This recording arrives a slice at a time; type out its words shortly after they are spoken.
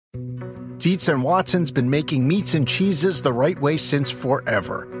Dietz and Watson's been making meats and cheeses the right way since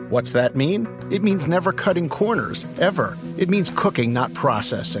forever. What's that mean? It means never cutting corners, ever. It means cooking, not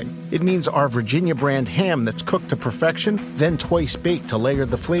processing. It means our Virginia brand ham that's cooked to perfection, then twice baked to layer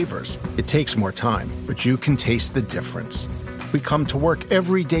the flavors. It takes more time, but you can taste the difference. We come to work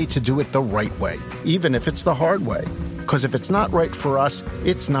every day to do it the right way, even if it's the hard way. Because if it's not right for us,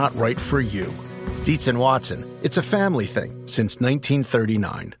 it's not right for you. Dietz and Watson, it's a family thing since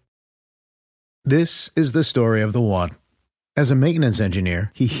 1939. This is the story of the one. As a maintenance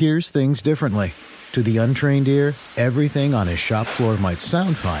engineer, he hears things differently. To the untrained ear, everything on his shop floor might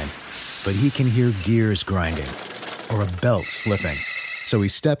sound fine, but he can hear gears grinding or a belt slipping. So he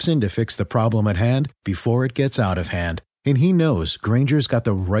steps in to fix the problem at hand before it gets out of hand. And he knows Grainger's got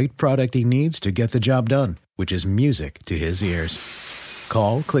the right product he needs to get the job done, which is music to his ears.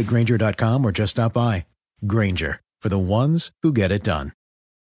 Call, click Grainger.com, or just stop by. Grainger, for the ones who get it done.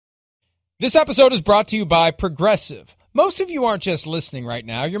 This episode is brought to you by Progressive. Most of you aren't just listening right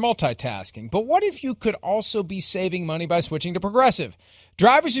now, you're multitasking. But what if you could also be saving money by switching to Progressive?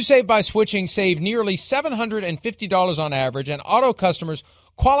 Drivers who save by switching save nearly $750 on average, and auto customers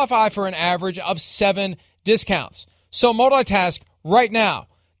qualify for an average of 7 discounts. So multitask right now.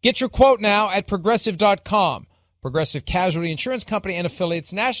 Get your quote now at Progressive.com. Progressive Casualty Insurance Company and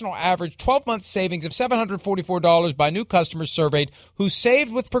affiliates. National average 12-month savings of $744 by new customers surveyed who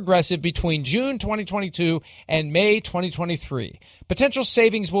saved with Progressive between June 2022 and May 2023. Potential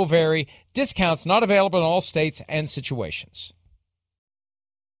savings will vary. Discounts not available in all states and situations.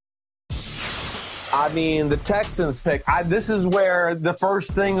 I mean, the Texans pick, this is where the first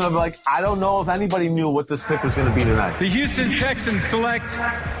thing of, I don't know if anybody knew what this pick was going to be tonight. The Houston Texans select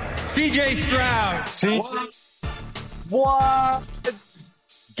CJ Stroud. What?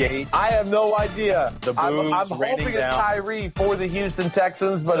 Gate. I have no idea. The I'm boos hoping raining it's down. Tyree for the Houston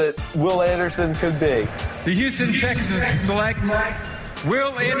Texans, but Will Anderson could be. The Houston Texans select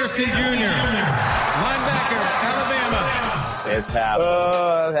Will Anderson Jr., linebacker, Alabama. It's happened.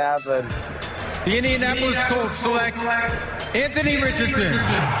 Oh, it happened. The Indianapolis Colts select Anthony Richardson.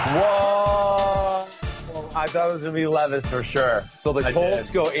 Whoa. I thought it was going to be Levis for sure. So the Colts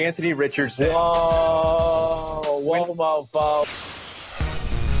go Anthony Richardson. Whoa, mofo.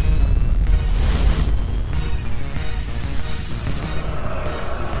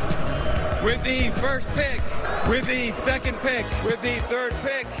 With the first pick, with the second pick, with the third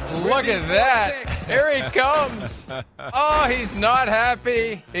pick. Look at that. Here he comes. Oh, he's not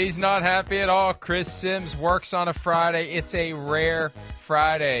happy. He's not happy at all. Chris Sims works on a Friday. It's a rare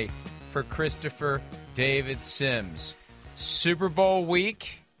Friday for Christopher David Sims. Super Bowl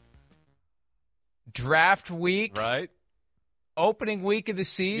week, draft week, right? Opening week of the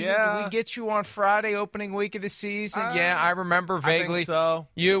season. Yeah. Did we get you on Friday, opening week of the season? Yeah, I remember vaguely. I think so.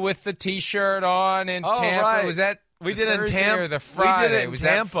 You with the T-shirt on in Tampa. Right. Was that we did Thursday in Tampa or the Friday? We did it in was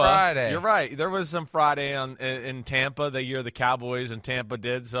Tampa. That Friday? You're right. There was some Friday in Tampa the year the Cowboys and Tampa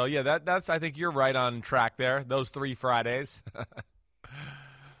did. So yeah, that's I think you're right on track there. Those 3 Fridays.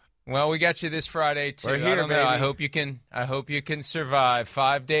 Well, we got you this Friday too. We're here, I don't know. baby. I hope you can survive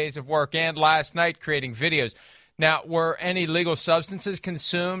 5 days of work and last night creating videos. Now, were any legal substances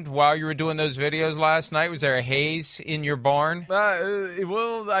consumed while you were doing those videos last night? Was there a haze in your barn? I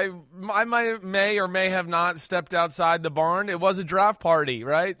may or may have not stepped outside the barn. It was a draft party,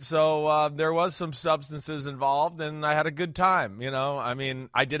 right? So there was some substances involved, and I had a good time. You know, I mean,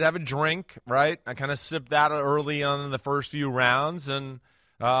 I did have a drink, right? I kind of sipped that early on in the first few rounds, and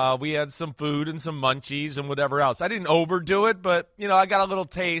we had some food and some munchies and whatever else. I didn't overdo it, but, you know, I got a little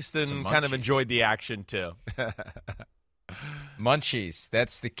taste and kind of enjoyed the action, too. Munchies.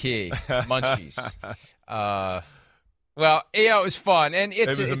 That's the key. Munchies. Well, you know, it was fun. And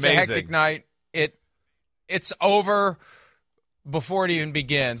it's a hectic night. It's over before it even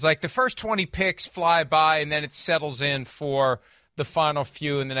begins. Like, the first 20 picks fly by, and then it settles in for the final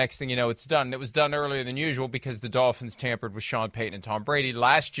few, and the next thing you know, it's done. And it was done earlier than usual because the Dolphins tampered with Sean Payton and Tom Brady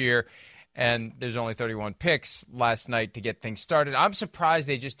last year, and there's only 31 picks last night to get things started. I'm surprised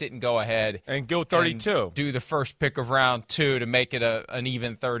they just didn't go ahead and go 32. And do the first pick of round 2 to make it an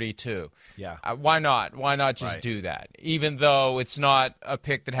even 32. Yeah. Why not? Why not just do that? Even though it's not a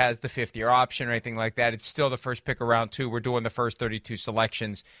pick that has the 50-year option or anything like that, it's still the first pick of round 2. We're doing the first 32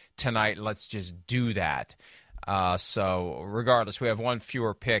 selections tonight. Let's just do that. So regardless, we have one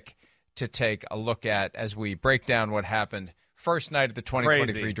fewer pick to take a look at as we break down what happened first night of the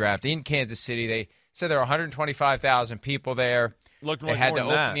 2023 draft in Kansas City. They said there were 125,000 people there. They had to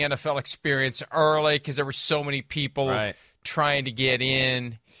open the NFL experience early because there were so many people trying to get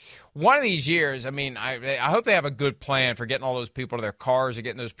in. one of these years, I mean, I hope they have a good plan for getting all those people to their cars or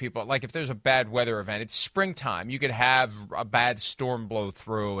getting those people. Like if there's a bad weather event, it's springtime. You could have a bad storm blow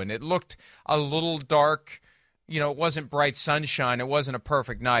through, and it looked a little dark. You know, it wasn't bright sunshine. It wasn't a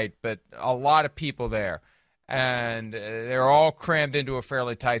perfect night, but a lot of people there. And they're all crammed into a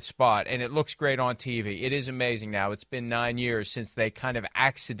fairly tight spot, and it looks great on TV. It is amazing now. It's been 9 years since they kind of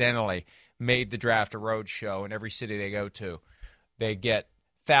accidentally made the draft a road show, and every city they go to, they get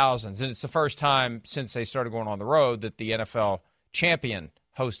thousands. And it's the first time since they started going on the road that the NFL champion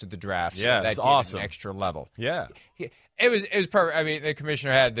hosted the draft. Yeah, so that that's gave awesome. It an extra level. Yeah. It was perfect. I mean, the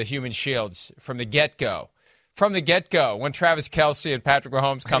commissioner had the human shields from the get-go. From the get-go, when Travis Kelce and Patrick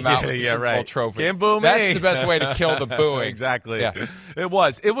Mahomes come out with the Super Bowl trophy. Can't boo me. That's the best way to kill the booing. Exactly. Yeah. It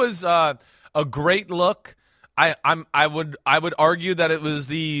was a great look. I would argue that it was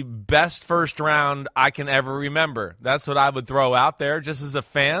the best first round I can ever remember. That's what I would throw out there just as a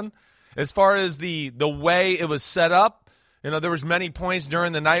fan. As far as the way it was set up, you know, there was many points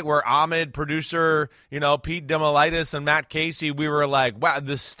during the night where Ahmed, producer, you know, Pete Demolitis and Matt Casey, we were like, wow,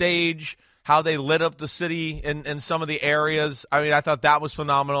 the stage, how they lit up the city in some of the areas. I mean, I thought that was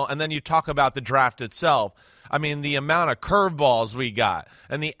phenomenal. And then you talk about the draft itself. I mean, the amount of curveballs we got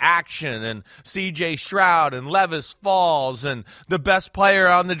and the action and CJ Stroud and Levis Falls and the best player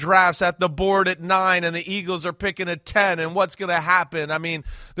on the drafts at the board at 9 and the Eagles are picking at 10 and what's going to happen. I mean,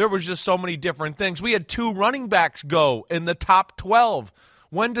 there was just so many different things. We had 2 running backs go in the top 12.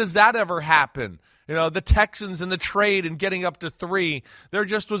 When does that ever happen? You know, the Texans and the trade and getting up to 3, there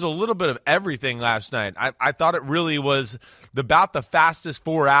just was a little bit of everything last night. I thought it really was about the fastest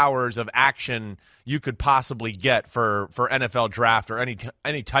 4 hours of action you could possibly get for NFL draft or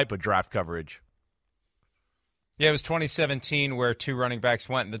any type of draft coverage. Yeah, it was 2017 where 2 running backs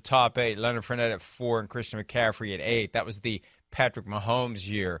went in the top 8, Leonard Fournette at 4 and Christian McCaffrey at 8. That was the Patrick Mahomes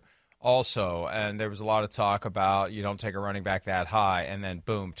year also, and there was a lot of talk about you don't take a running back that high, and then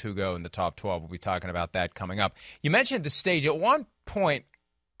boom, 2 go in the top 12. We'll be talking about that coming up. You mentioned the stage. At one point,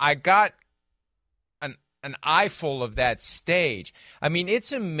 I got an eyeful of that stage. I mean,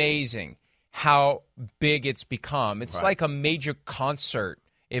 it's amazing how big it's become. It's like a major concert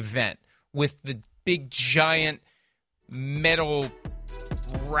event with the big, giant metal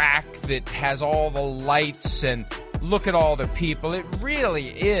rack that has all the lights and look at all the people. It really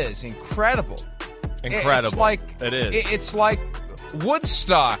is incredible. Incredible. It's like, it is. It's like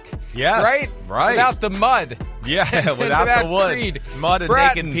Woodstock. Yes. Right? Without the mud. Yeah, without the wood. Creed. Mud and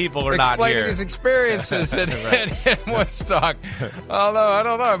Bratton naked people are not here. explaining his experiences at Woodstock. Although, I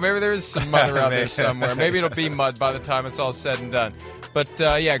don't know. Maybe there is some mud around there somewhere. Maybe it'll be mud by the time it's all said and done. But,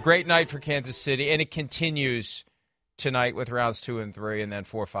 yeah, great night for Kansas City. And it continues tonight with rounds 2 and 3 and then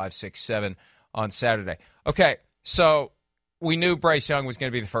 4, 5, 6, 7 on Saturday. Okay. So we knew Bryce Young was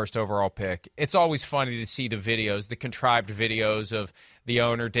going to be the first overall pick. It's always funny to see the videos, the contrived videos of the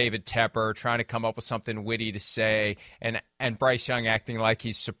owner, David Tepper, trying to come up with something witty to say, and Bryce Young acting like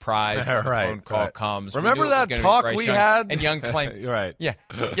he's surprised when the phone call comes. Remember that talk we had? And Young claimed, right.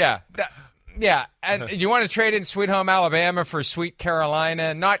 Yeah. And you want to trade in Sweet Home Alabama for Sweet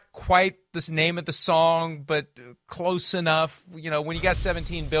Carolina? Not quite the name of the song, but close enough. You know, when you got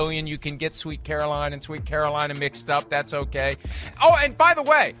 $17 billion, you can get Sweet Caroline and Sweet Carolina mixed up. That's okay. Oh, and by the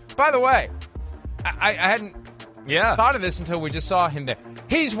way, I hadn't thought of this until we just saw him there.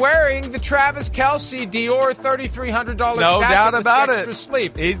 He's wearing the Travis Kelce Dior $3,300 no jacket doubt with about extra it.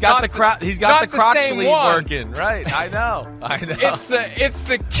 Sleeve. He's got the crotch sleeve one. working. Right. I know. It's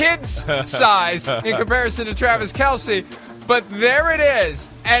the kids size in comparison to Travis Kelce, but there it is.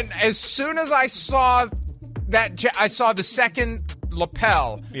 And as soon as I saw that, I saw the second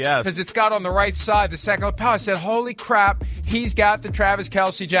lapel. Yes. Because it's got on the right side the second lapel. I said, holy crap, he's got the Travis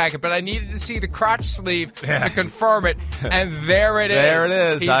Kelce jacket. But I needed to see the crotch sleeve to confirm it. And there it is. There it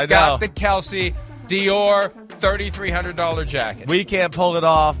is. He's I know. got the Kelce Dior $3,300 jacket. We can't pull it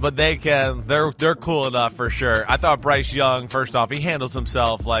off, but they can. They're cool enough for sure. I thought Bryce Young, first off, he handles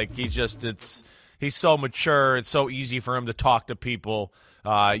himself like he's so mature. It's so easy for him to talk to people.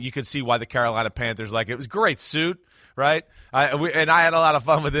 You could see why the Carolina Panthers like it. It was a great suit. Right, I had a lot of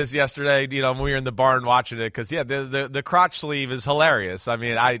fun with this yesterday. You know, when we were in the barn watching it, because the crotch sleeve is hilarious. I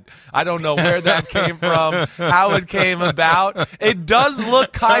mean, I don't know where that came from, how it came about. It does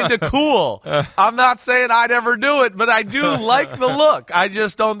look kind of cool. I'm not saying I'd ever do it, but I do like the look. I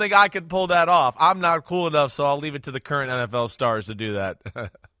just don't think I could pull that off. I'm not cool enough, so I'll leave it to the current NFL stars to do that.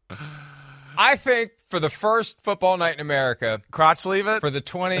 I think for the first football night in America, crotch sleeve it for the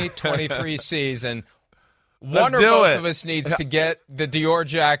 2023 season. Let's One or do both it. of us needs to get the Dior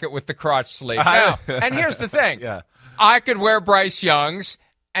jacket with the crotch sleeve. Now, and here's the thing. Yeah. I could wear Bryce Young's,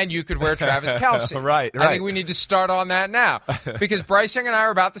 and you could wear Travis Kelce. Right. I think we need to start on that now because Bryce Young and I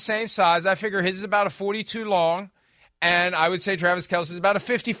are about the same size. I figure his is about a 42 long, and I would say Travis Kelce is about a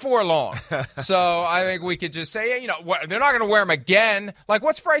 54 long. So I think we could just say, they're not going to wear him again. Like,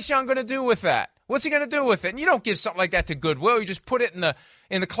 what's Bryce Young going to do with that? What's he going to do with it? And you don't give something like that to Goodwill. You just put it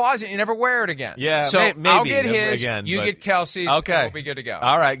in the closet and you never wear it again. Yeah, so maybe I'll get his, again, you get Kelce's, okay. And we'll be good to go.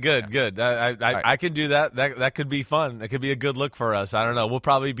 All right, good. I can do that. That could be fun. That could be a good look for us. I don't know. We'll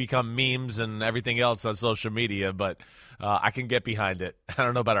probably become memes and everything else on social media, but I can get behind it. I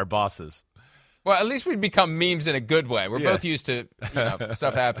don't know about our bosses. Well, at least we'd become memes in a good way. We're both used to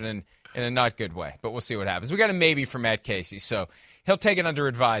stuff happening in a not good way, but we'll see what happens. We got a maybe from Matt Casey, so he'll take it under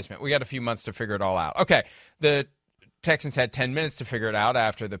advisement. We got a few months to figure it all out. Okay, the Texans had 10 minutes to figure it out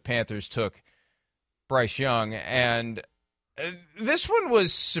after the Panthers took Bryce Young, and this one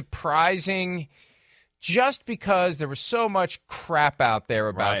was surprising just because there was so much crap out there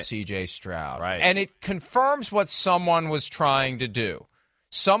about CJ Stroud. Right. And it confirms what someone was trying to do.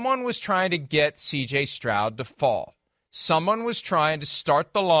 Someone was trying to get CJ Stroud to fall. Someone was trying to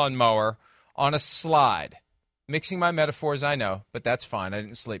start the lawnmower on a slide. Mixing my metaphors, I know, but that's fine. I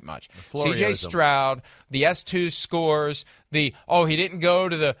didn't sleep much. CJ Stroud, the S2 scores, he didn't go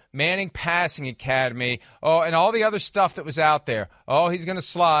to the Manning Passing Academy, and all the other stuff that was out there. Oh, he's going to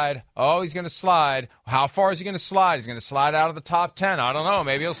slide. Oh, he's going to slide. How far is he going to slide? He's going to slide out of the top 10. I don't know.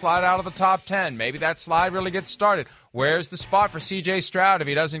 Maybe he'll slide out of the top 10. Maybe that slide really gets started. Where's the spot for CJ Stroud if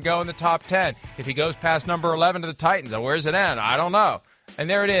he doesn't go in the top 10? If he goes past number 11 to the Titans, where's it end? I don't know. And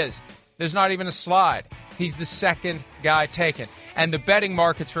there it is. There's not even a slide. He's the second guy taken. And the betting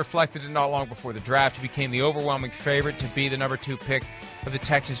markets reflected it not long before the draft. He became the overwhelming favorite to be the number 2 pick of the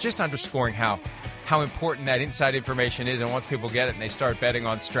Texans, just underscoring how important that inside information is. And once people get it and they start betting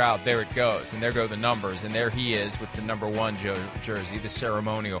on Stroud, there it goes. And there go the numbers. And there he is with the number 1 jersey, the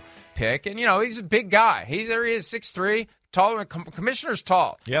ceremonial pick. And, he's a big guy. There he is, 6'3", taller than Commissioner's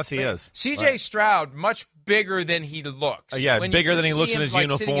tall. Yes, he is. CJ Stroud, much bigger than he looks. Bigger than he looks in his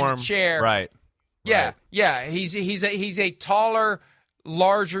uniform. In a chair. Right. Yeah. He's a taller,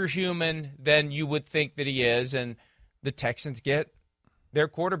 larger human than you would think that he is, and the Texans get their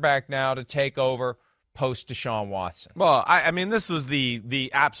quarterback now to take over post Deshaun Watson. Well, I mean, this was the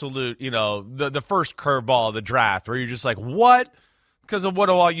absolute, the first curveball of the draft where you're just like, what? Because of what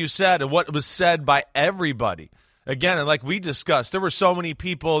all you said and what was said by everybody. Again, and like we discussed, there were so many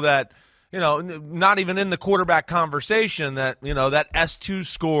people that, not even in the quarterback conversation that, that S2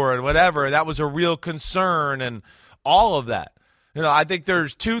 score and whatever, that was a real concern and all of that. I think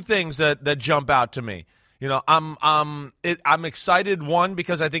there's two things that jump out to me. I'm excited, one,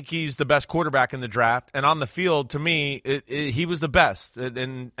 because I think he's the best quarterback in the draft, and on the field, to me, he was the best,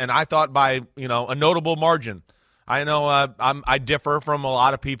 and I thought by, a notable margin. I know I differ from a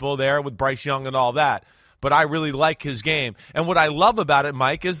lot of people there with Bryce Young and all that, but I really like his game. And what I love about it,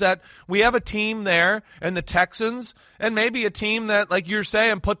 Mike, is that we have a team there and the Texans and maybe a team that, like you're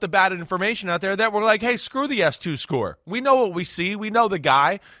saying, put the bad information out there that we're like, hey, screw the S2 score. We know what we see. We know the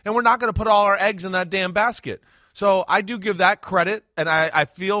guy, and we're not going to put all our eggs in that damn basket. So I do give that credit, and I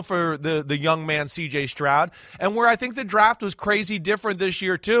feel for the young man, CJ Stroud. And where I think the draft was crazy different this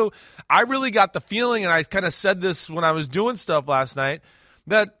year too, I really got the feeling, and I kind of said this when I was doing stuff last night,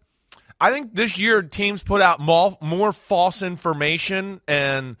 that I think this year teams put out more false information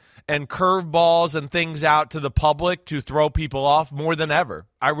and curveballs and things out to the public to throw people off more than ever.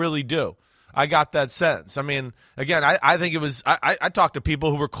 I really do. I got that sense. I mean, again, I think it was – I talked to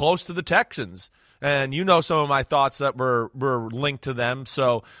people who were close to the Texans, and some of my thoughts that were linked to them.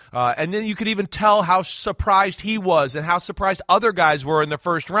 So, and then you could even tell how surprised he was and how surprised other guys were in the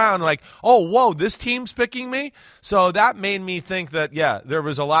first round. Like, oh, whoa, this team's picking me? So that made me think that, there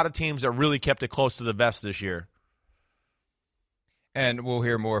was a lot of teams that really kept it close to the vest this year. And we'll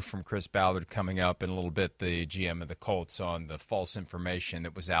hear more from Chris Ballard coming up in a little bit, the GM of the Colts, on the false information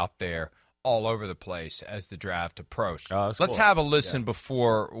that was out there all over the place as the draft approached. Let's have a listen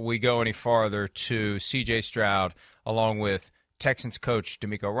before we go any farther to CJ Stroud, along with Texans coach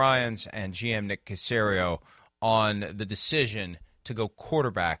DeMeco Ryans and GM Nick Caserio on the decision to go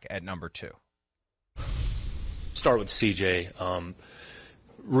quarterback at number 2. Start with CJ.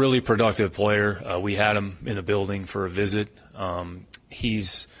 Really productive player. We had him in the building for a visit.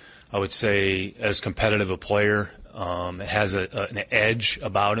 He's, I would say, as competitive a player. Has an edge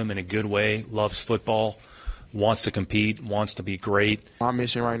about him in a good way, loves football, wants to compete, wants to be great. My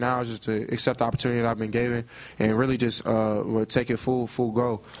mission right now is just to accept the opportunity that I've been given and really just take it full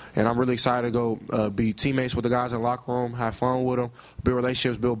go. And I'm really excited to go be teammates with the guys in the locker room, have fun with them, build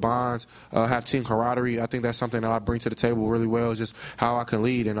relationships, build bonds, have team camaraderie. I think that's something that I bring to the table really well, is just how I can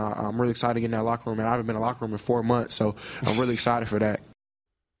lead. And I'm really excited to get in that locker room. And I haven't been in the locker room in 4 months, so I'm really excited for that.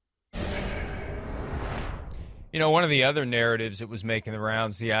 You know, one of the other narratives that was making the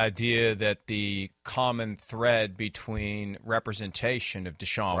rounds, the idea that the common thread between representation of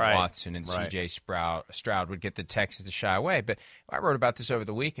Deshaun Watson and CJ Stroud would get the Texans to shy away. But I wrote about this over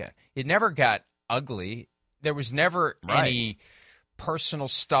the weekend. It never got ugly. There was never any personal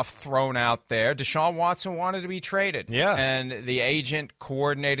stuff thrown out there. Deshaun Watson wanted to be traded. And the agent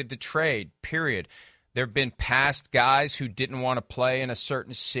coordinated the trade, period. There have been past guys who didn't want to play in a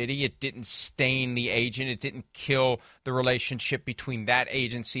certain city. It didn't stain the agent. It didn't kill the relationship between that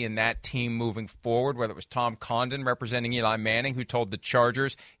agency and that team moving forward, whether it was Tom Condon representing Eli Manning, who told the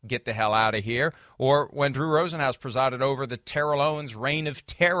Chargers, get the hell out of here, or when Drew Rosenhaus presided over the Terrell Owens reign of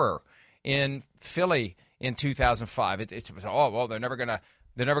terror in Philly in 2005. It was, they're never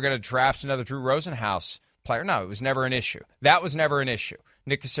gonna draft another Drew Rosenhaus player. No, it was never an issue. That was never an issue.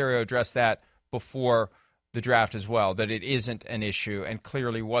 Nick Caserio addressed that before the draft as well, that it isn't an issue and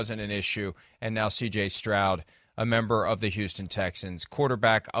clearly wasn't an issue. And now CJ Stroud, a member of the Houston Texans,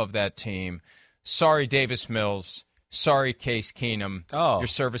 quarterback of that team. Sorry, Davis Mills. Sorry, Case Keenum. Your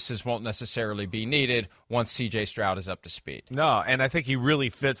services won't necessarily be needed once CJ Stroud is up to speed. No, and I think he really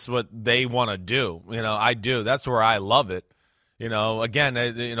fits what they want to do. I do. That's where I love it. Again,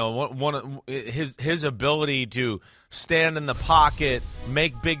 his ability to stand in the pocket,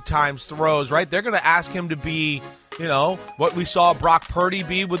 make big-time throws, right? They're going to ask him to be, what we saw Brock Purdy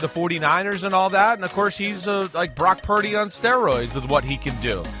be with the 49ers and all that. And, of course, he's like Brock Purdy on steroids with what he can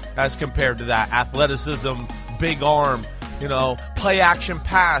do as compared to that. Athleticism, big arm, play-action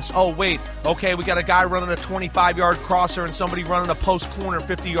pass. Oh, wait, okay, we got a guy running a 25-yard crosser and somebody running a post corner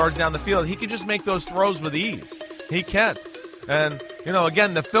 50 yards down the field. He can just make those throws with ease. He can. And,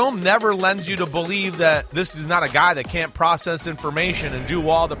 again, the film never lends you to believe that this is not a guy that can't process information and do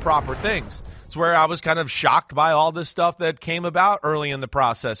all the proper things. It's where I was kind of shocked by all this stuff that came about early in the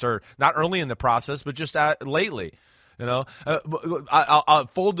process, or not early in the process, but just lately.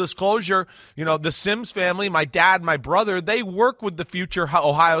 Full disclosure, the Sims family, my dad, my brother, they work with the future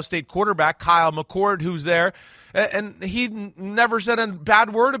Ohio State quarterback, Kyle McCord, who's there. And he never said a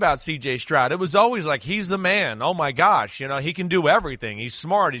bad word about CJ Stroud. It was always like, he's the man. Oh, my gosh. He can do everything. He's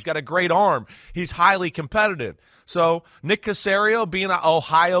smart. He's got a great arm. He's highly competitive. So Nick Caserio, being an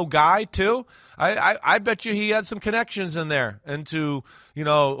Ohio guy, too, I bet you he had some connections in there into, a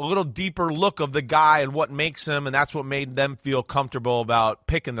little deeper look of the guy and what makes him, and that's what made them feel comfortable about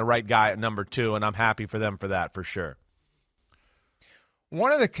picking the right guy at number 2, and I'm happy for them for that, for sure.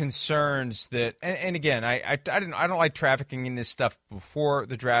 One of the concerns that, and again, I don't like trafficking in this stuff before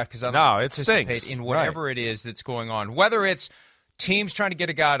the draft because I don't participate in whatever it is that's going on. Whether it's teams trying to get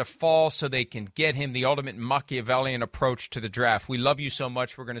a guy to fall so they can get him, the ultimate Machiavellian approach to the draft. We love you so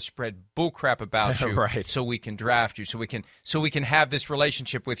much, we're going to spread bullcrap about you so we can draft you, so we can have this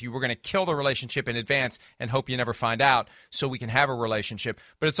relationship with you. We're going to kill the relationship in advance and hope you never find out so we can have a relationship.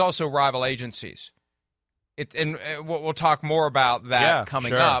 But it's also rival agencies. And we'll talk more about that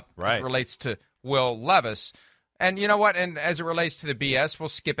coming up as it relates to Will Levis. And you know what? And as it relates to the BS, we'll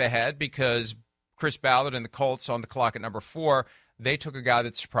skip ahead because Chris Ballard and the Colts on the clock at number 4, they took a guy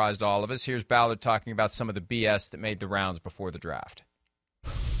that surprised all of us. Here's Ballard talking about some of the BS that made the rounds before the draft.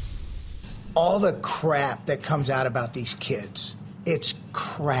 All the crap that comes out about these kids, it's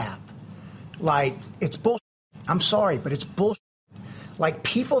crap. Like, it's bullshit. I'm sorry, but it's bullshit. Like,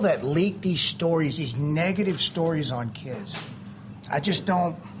 people that leak these stories, these negative stories on kids, I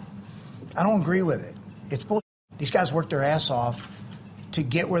don't agree with it. It's bullshit. These guys work their ass off to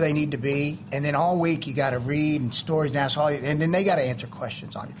get where they need to be, and then all week you got to read and stories and ask and then they got to answer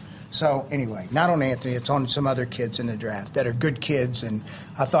questions on you. So anyway, not on Anthony, it's on some other kids in the draft that are good kids, and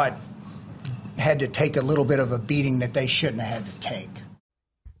I thought had to take a little bit of a beating that they shouldn't have had to take.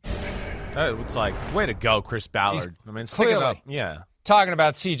 It's like, way to go, Chris Ballard. Clearly, talking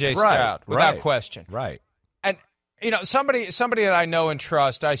about CJ Stroud without question. Right. And, somebody that I know and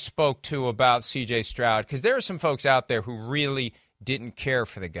trust, I spoke to about CJ Stroud, because there are some folks out there who really didn't care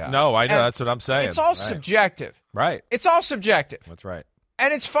for the guy. No, I know. That's what I'm saying. It's all subjective. Right. It's all subjective. That's right.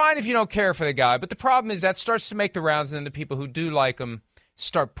 And it's fine if you don't care for the guy, but the problem is that starts to make the rounds, and then the people who do like him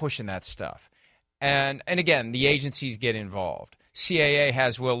start pushing that stuff. And again, the agencies get involved. CAA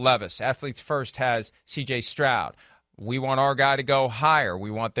has Will Levis. Athletes First has CJ Stroud. We want our guy to go higher. We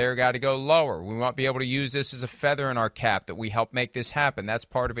want their guy to go lower. We want to be able to use this as a feather in our cap that we help make this happen. That's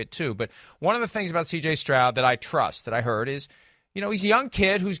part of it too. But one of the things about CJ Stroud that I trust, that I heard is, he's a young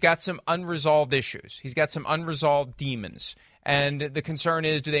kid who's got some unresolved issues. He's got some unresolved demons. And the concern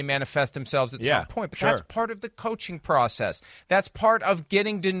is, do they manifest themselves at some point? But that's part of the coaching process. That's part of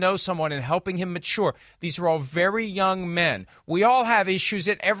getting to know someone and helping him mature. These are all very young men. We all have issues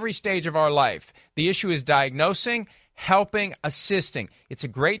at every stage of our life. The issue is diagnosing, helping, assisting. It's a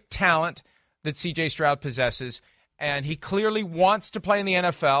great talent that CJ Stroud possesses, and he clearly wants to play in the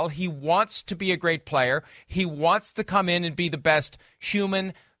NFL. He wants to be a great player. He wants to come in and be the best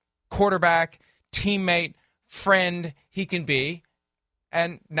human, quarterback, teammate, friend he can be.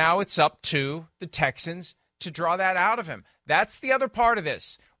 And now it's up to the Texans to draw that out of him. That's the other part of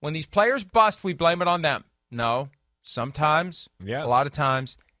this. When these players bust, we blame it on them. No, sometimes, a lot of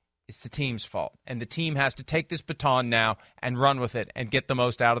times, it's the team's fault. And the team has to take this baton now and run with it and get the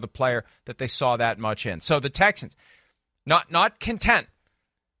most out of the player that they saw that much in. So the Texans, not content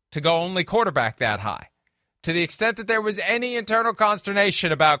to go only quarterback that high, to the extent that there was any internal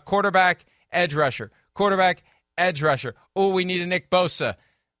consternation about quarterback, edge rusher, quarterback, edge rusher. Oh, we need a Nick Bosa.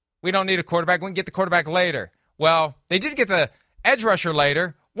 We don't need a quarterback. We can get the quarterback later. Well, they did get the edge rusher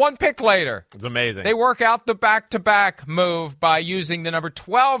later, one pick later. It's amazing. They work out the back-to-back move by using the number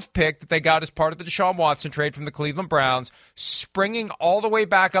 12 pick that they got as part of the Deshaun Watson trade from the Cleveland Browns, springing all the way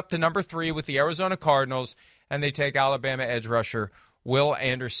back up to number 3 with the Arizona Cardinals, and they take Alabama edge rusher Will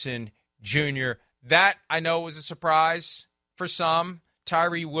Anderson Jr. That, I know, was a surprise for some.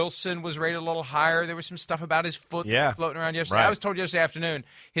 Tyree Wilson was rated a little higher. There was some stuff about his foot floating around yesterday. Right. I was told yesterday afternoon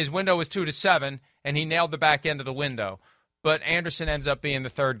his window was 2 to 7, and he nailed the back end of the window. But Anderson ends up being the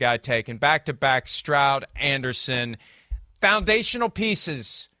third guy taken. Back-to-back, Stroud, Anderson. Foundational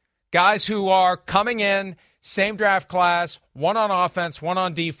pieces. Guys who are coming in, same draft class, one on offense, one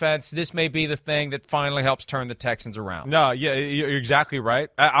on defense. This may be the thing that finally helps turn the Texans around. No, yeah, you're exactly right.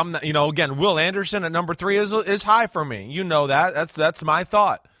 I'm not, again, Will Anderson at number 3 is high for me. You know that. That's my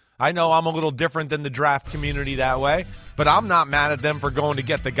thought. I know I'm a little different than the draft community that way, but I'm not mad at them for going to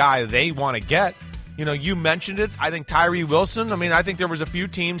get the guy they want to get. You mentioned it. I think Tyree Wilson, I think there was a few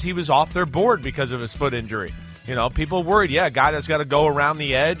teams he was off their board because of his foot injury. People worried, a guy that's got to go around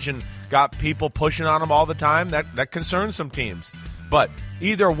the edge and got people pushing on him all the time, that concerns some teams. But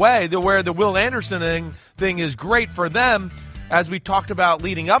either way, where the Will Anderson thing is great for them, as we talked about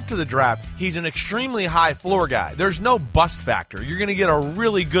leading up to the draft, he's an extremely high floor guy. There's no bust factor. You're going to get a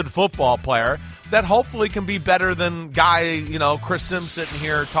really good football player that hopefully can be better than guy, Chris Sims sitting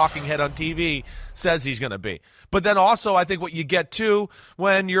here talking head on TV says he's going to be. But then also I think what you get too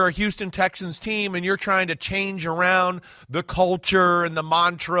when you're a Houston Texans team and you're trying to change around the culture and the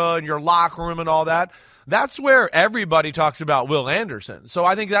mantra and your locker room and all that, that's where everybody talks about Will Anderson. So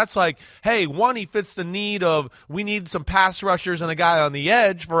I think that's like, hey, one, he fits the need of we need some pass rushers and a guy on the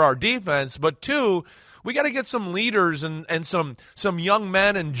edge for our defense. But two, we got to get some leaders and some young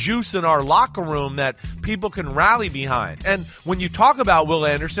men and juice in our locker room that people can rally behind. And when you talk about Will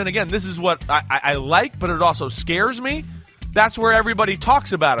Anderson, again, this is what I like, but it also scares me. That's where everybody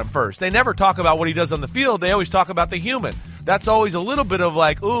talks about him first. They never talk about what he does on the field. They always talk about the human. That's always a little bit of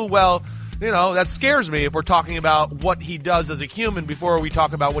like, ooh, well, that scares me if we're talking about what he does as a human before we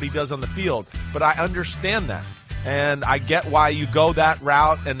talk about what he does on the field. But I understand that. And I get why you go that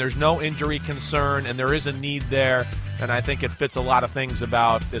route, and there's no injury concern, and there is a need there. And I think it fits a lot of things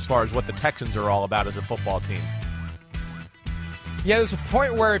about as far as what the Texans are all about as a football team. Yeah, there's a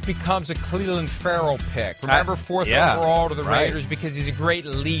point where it becomes a Cleveland Farrell pick. Remember, 4th overall to the Raiders because he's a great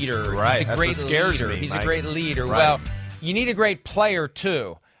leader. Right. He's a great scares leader. me, He's Mike. a great leader. Right. Well, you need a great player,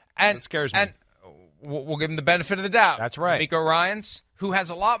 too. And it scares me. And we'll give him the benefit of the doubt. That's right. D'Amico Ryans, who has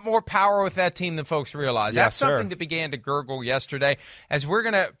a lot more power with that team than folks realize. Yes, That's something sir. that began to gurgle yesterday. As we're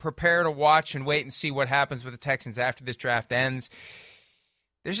going to prepare to watch and wait and see what happens with the Texans after this draft ends,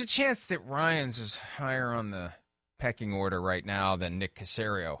 there's a chance that Ryans is higher on the pecking order right now than Nick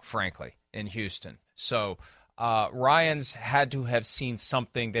Caserio, frankly, in Houston. So Ryans had to have seen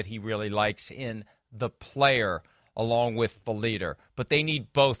something that he really likes in the player along with the leader. But they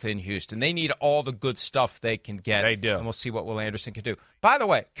need both in Houston. They need all the good stuff they can get. They do. And we'll see what Will Anderson can do. By the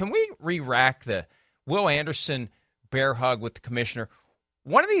way, can we re-rack the Will Anderson bear hug with the commissioner?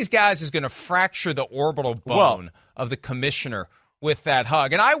 One of these guys is going to fracture the orbital bone of the commissioner with that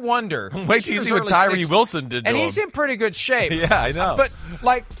hug. And I wonder. Wait till you see what Tyree Wilson did to him. And he's in pretty good shape. Yeah, I know. But,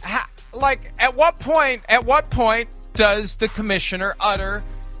 at what point does the commissioner utter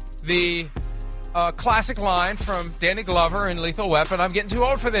the classic line from Danny Glover in Lethal Weapon, I'm getting too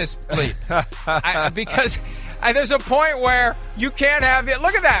old for this, bleep. Because And there's a point where you can't have it.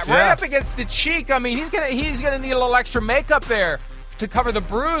 Look at that, right up against the cheek. I mean, he's gonna need a little extra makeup there to cover the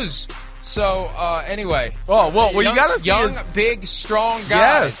bruise. So anyway. Oh well, you got to see young, big, strong guys.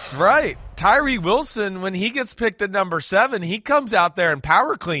 Yes, right. Tyree Wilson, when he gets picked at number 7, he comes out there and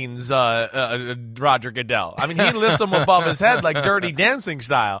power cleans Roger Goodell. I mean, he lifts him above his head like Dirty Dancing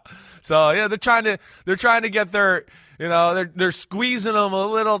style. So yeah, they're trying to get their, they're squeezing them a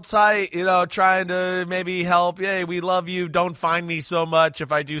little tight, trying to maybe help. Hey, we love you. Don't find me so much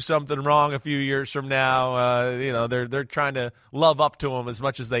if I do something wrong a few years from now. They're trying to love up to him as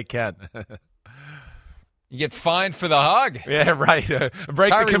much as they can. You get fined for the hug. Yeah, right.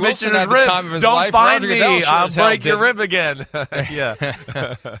 Break Tyree the commissioner's Wilson rib. time of his Don't life, find Roger me. Goodell sure I'll as hell break your didn't. rib again.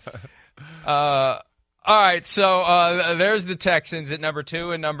 Yeah. All right, so there's the Texans at number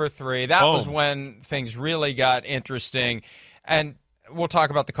 2 and number 3. That was when things really got interesting. And we'll talk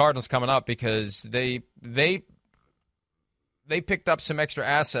about the Cardinals coming up because they picked up some extra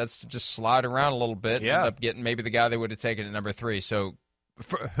assets to just slide around a little bit. Yeah. End up getting maybe the guy they would have taken at number 3. So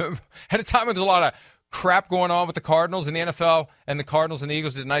at a time when there's a lot of crap going on with the Cardinals in the NFL, and the Cardinals and the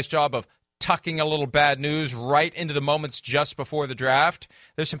Eagles did a nice job of tucking a little bad news right into the moments just before the draft.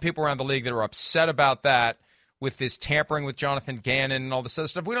 There's some people around the league that are upset about that with this tampering with Jonathan Gannon and all this other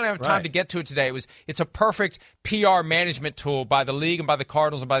stuff. We don't have time to get to it today. It's a perfect PR management tool by the league and by the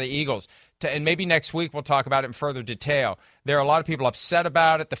Cardinals and by the Eagles. And maybe next week we'll talk about it in further detail. There are a lot of people upset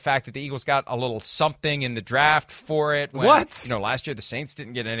about it, the fact that the Eagles got a little something in the draft for it. When, what? Last year the Saints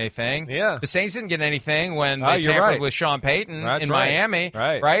didn't get anything. Yeah. The Saints didn't get anything when they tampered with Sean Payton in Miami.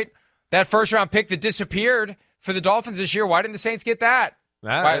 Right? That first-round pick that disappeared for the Dolphins this year, why didn't the Saints get that?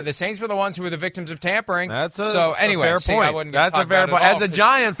 The Saints were the ones who were the victims of tampering. That's a fair point. That's a fair point. As a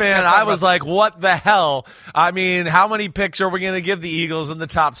Giant fan, I was like, what the hell? I mean, how many picks are we going to give the Eagles in the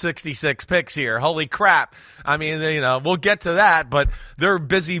top 66 picks here? Holy crap. I mean, we'll get to that, but they're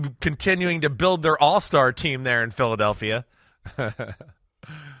busy continuing to build their all-star team there in Philadelphia.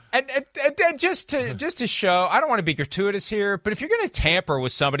 And just to show, I don't want to be gratuitous here, but if you're going to tamper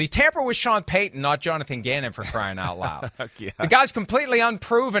with somebody, tamper with Sean Payton, not Jonathan Gannon, for crying out loud. Yeah. The guy's completely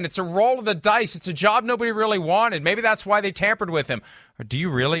unproven. It's a roll of the dice. It's a job nobody really wanted. Maybe that's why they tampered with him. Or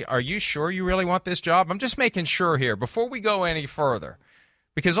are you sure you really want this job? I'm just making sure here before we go any further.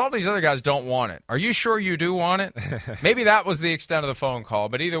 Because all these other guys don't want it. Are you sure you do want it? Maybe that was the extent of the phone call.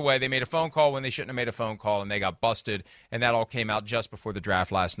 But either way, they made a phone call when they shouldn't have made a phone call, and they got busted. And that all came out just before the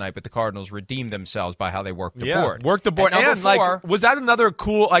draft last night. But the Cardinals redeemed themselves by how they worked the board. Worked the board. And was that another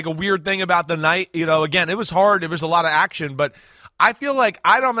cool, a weird thing about the night? Again, it was hard. It was a lot of action. But I feel like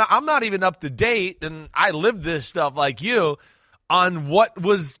I'm not even up to date, and I lived this stuff like you, on what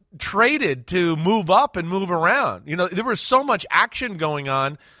was traded to move up and move around. There was so much action going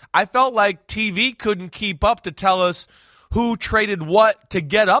on. I felt like TV couldn't keep up to tell us who traded what to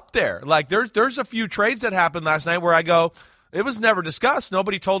get up there. Like there's a few trades that happened last night where I go, it was never discussed.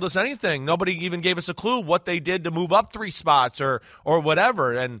 Nobody told us anything. Nobody even gave us a clue what they did to move up 3 spots or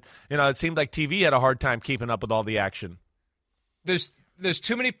whatever. And it seemed like TV had a hard time keeping up with all the action. There's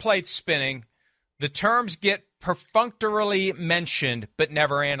too many plates spinning. The terms get perfunctorily mentioned but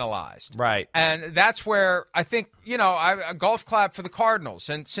never analyzed. Right. And that's where I think, a golf clap for the Cardinals.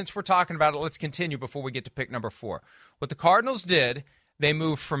 And since we're talking about it, let's continue before we get to pick number 4. What the Cardinals did, they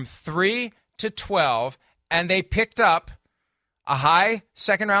moved from 3 to 12, and they picked up a high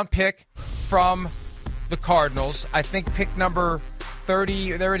second-round pick from the Cardinals. I think pick number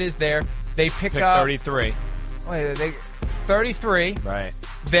 30, there it is there. They pick up 33. 33. Right.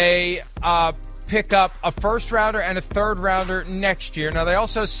 They pick up a first-rounder and a third-rounder next year. Now, they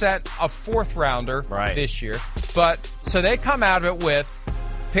also set a fourth-rounder this year. But so they come out of it with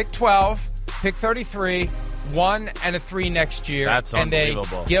pick 12, pick 33, 1 and a 3 next year. That's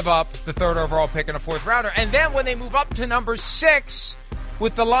unbelievable. And they give up the third overall pick and a fourth-rounder. And then when they move up to number 6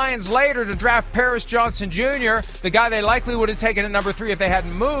 with the Lions later to draft Paris Johnson Jr., the guy they likely would have taken at number 3 if they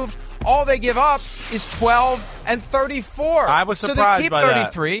hadn't moved, all they give up is 12 and 34. I was surprised by that. So they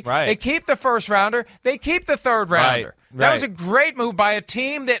keep 33. Right. They keep the first rounder. They keep the third rounder. Right. That was a great move by a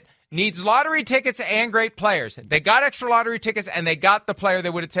team that needs lottery tickets and great players. They got extra lottery tickets, and they got the player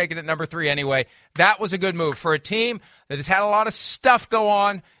they would have taken at number 3 anyway. That was a good move for a team that has had a lot of stuff go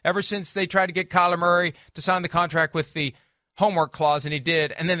on ever since they tried to get Kyler Murray to sign the contract with the homework clause, and he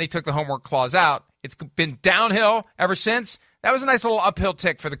did, and then they took the homework clause out. It's been downhill ever since. That was a nice little uphill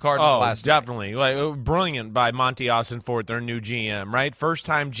tick for the Cardinals last night. Definitely. Brilliant by Monty Austinfort, their new GM, right?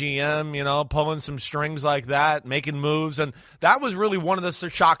 First-time GM, pulling some strings like that, making moves. And that was really one of the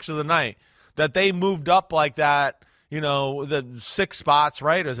shocks of the night, that they moved up like that, the 6 spots,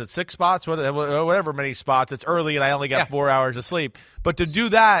 right? Is it 6 spots? Whatever many spots. It's early and I only got 4 hours of sleep. But to do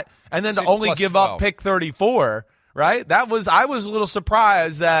that and then to only give 12. Up pick 34, right? I was a little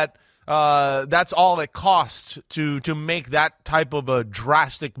surprised that that's all it cost to make that type of a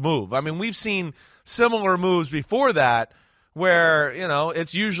drastic move. I mean, we've seen similar moves before that where,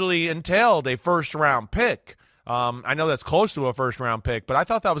 it's usually entailed a first-round pick. I know that's close to a first-round pick, but I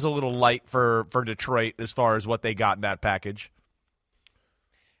thought that was a little light for Detroit as far as what they got in that package.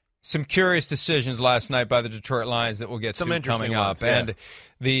 Some curious decisions last night by the Detroit Lions that we'll get to coming up. Yeah. And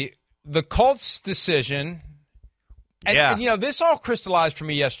the Colts decision, and this all crystallized for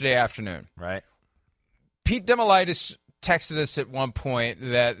me yesterday afternoon. Right. Pete Demolitis texted us at one point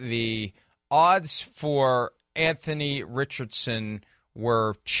that the odds for Anthony Richardson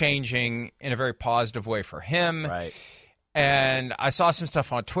were changing in a very positive way for him. Right. And I saw some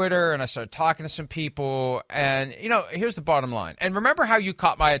stuff on Twitter, and I started talking to some people. And, here's the bottom line. And remember how you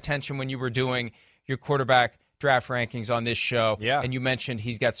caught my attention when you were doing your quarterback draft rankings on this show? Yeah. And you mentioned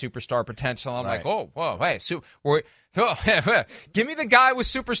he's got superstar potential. I'm like, Right. whoa, hey, give me the guy with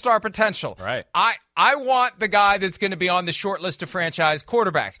superstar potential. Right. I want the guy that's going to be on the short list of franchise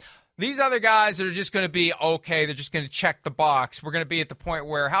quarterbacks. These other guys that are just going to be okay, they're just going to check the box. We're going to be at the point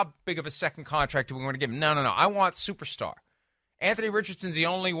where how big of a second contract do we want to give him? No. I want superstar. Anthony Richardson's the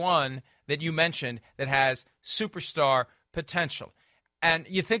only one that you mentioned that has superstar potential. And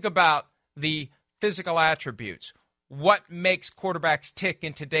you think about the physical attributes. What makes quarterbacks tick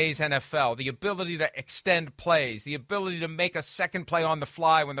in today's NFL? The ability to extend plays, the ability to make a second play on the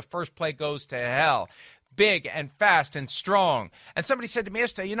fly when the first play goes to hell. Big and fast and strong. And somebody said to me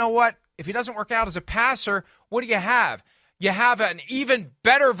yesterday, you know what? If he doesn't work out as a passer, what do you have? You have an even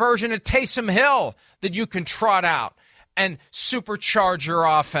better version of Taysom Hill that you can trot out and supercharge your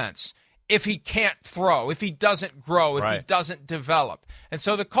offense if he can't throw, if he doesn't grow, if he doesn't develop. And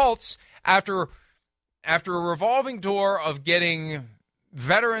so the Colts, after a revolving door of getting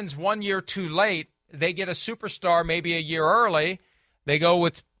veterans 1 year too late, they get a superstar maybe a year early. They go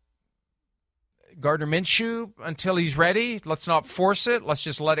with Gardner Minshew until he's ready. Let's not force it. Let's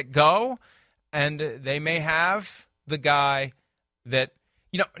just let it go. And they may have the guy that,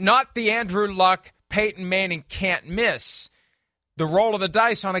 not the Andrew Luck, Peyton Manning can't miss. The roll of the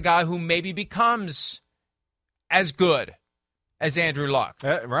dice on a guy who maybe becomes as good as Andrew Luck.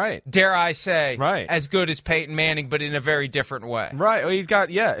 Right. Dare I say, right. As good as Peyton Manning, but in a very different way. Right. Well,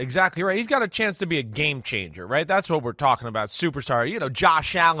 exactly right. He's got a chance to be a game changer, right? That's what we're talking about. Superstar.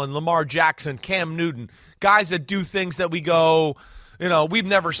 Josh Allen, Lamar Jackson, Cam Newton, guys that do things that we go, we've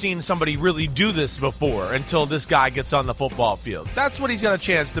never seen somebody really do this before until this guy gets on the football field. That's what he's got a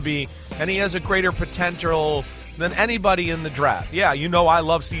chance to be, and he has a greater potential than anybody in the draft. Yeah, I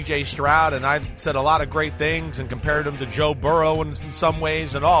love CJ Stroud, and I've said a lot of great things and compared him to Joe Burrow in some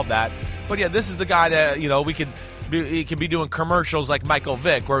ways and all of that. But yeah, this is the guy that, he can be doing commercials like Michael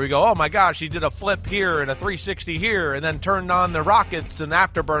Vick where we go, oh my gosh, he did a flip here and a 360 here and then turned on the rockets and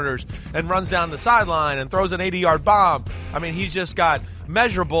afterburners and runs down the sideline and throws an 80-yard bomb. I mean, he's just got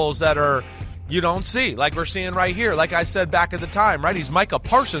measurables that are you don't see, like we're seeing right here. Like I said back at the time, right? He's Micah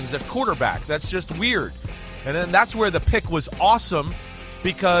Parsons at quarterback. That's just weird. And then that's where the pick was awesome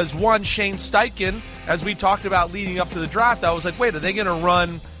because, one, Shane Steichen, as we talked about leading up to the draft, I was like, wait, are they going to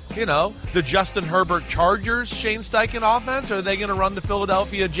run, the Justin Herbert Chargers Shane Steichen offense, or are they going to run the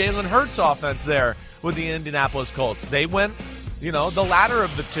Philadelphia Jalen Hurts offense there with the Indianapolis Colts? They went, the latter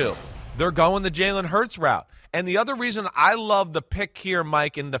of the two. They're going the Jalen Hurts route. And the other reason I love the pick here,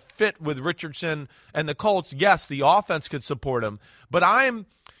 Mike, and the fit with Richardson and the Colts, yes, the offense could support him, but I'm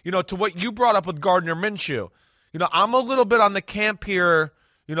 – to what you brought up with Gardner Minshew, I'm a little bit on the camp here,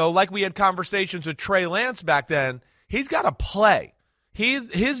 like we had conversations with Trey Lance back then. He's got to play.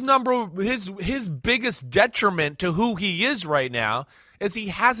 His biggest detriment to who he is right now is he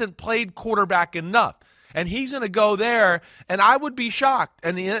hasn't played quarterback enough. And he's going to go there, and I would be shocked.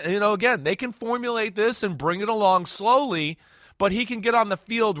 And, again, they can formulate this and bring it along slowly, but he can get on the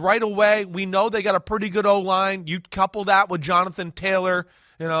field right away. We know they got a pretty good O-line. You couple that with Jonathan Taylor,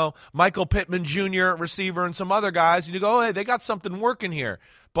 Michael Pittman Jr., receiver, and some other guys, and you go, hey, they got something working here.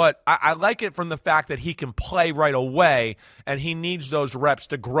 But I like it from the fact that he can play right away, and he needs those reps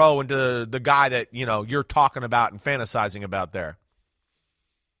to grow into the guy that, you're talking about and fantasizing about there.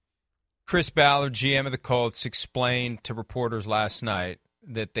 Chris Ballard, GM of the Colts, explained to reporters last night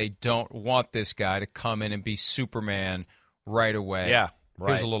that they don't want this guy to come in and be Superman right away. Yeah, right.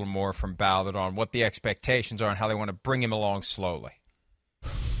 Here's a little more from Ballard on what the expectations are and how they want to bring him along slowly.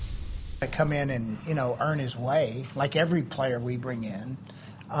 To come in and, earn his way, like every player we bring in.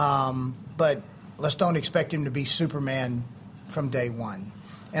 But let's don't expect him to be Superman from day one.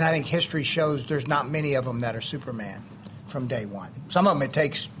 And I think history shows there's not many of them that are Superman from day one. Some of them it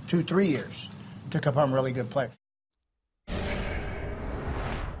takes 2-3 years to become really good players.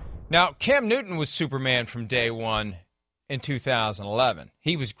 Now, Cam Newton was Superman from day one in 2011.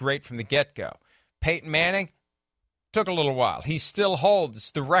 He was great from the get-go. Peyton Manning took a little while. He still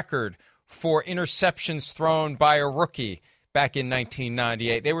holds the record for interceptions thrown by a rookie back in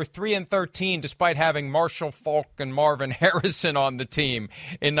 1998. They were 3-13 despite having Marshall Faulk and Marvin Harrison on the team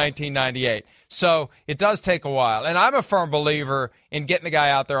in 1998. So it does take a while. And I'm a firm believer in getting the guy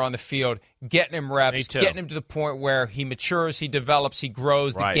out there on the field, getting him reps, getting him to the point where he matures, he develops, he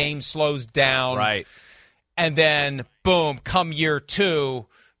grows, the game slows down. Right. And then, boom, come year 2,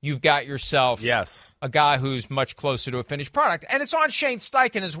 you've got yourself a guy who's much closer to a finished product. And it's on Shane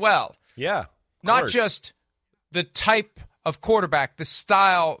Steichen as well. Yeah. Not just the type of quarterback, the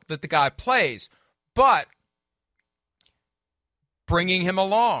style that the guy plays, but bringing him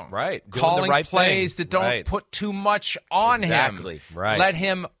along. Right. Calling the right plays that don't put too much on him. Right. Let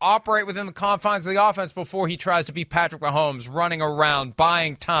him operate within the confines of the offense before he tries to be Patrick Mahomes, running around,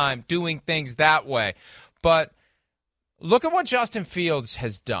 buying time, doing things that way. But look at what Justin Fields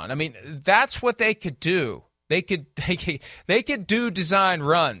has done. I mean, that's what they could do. They could do design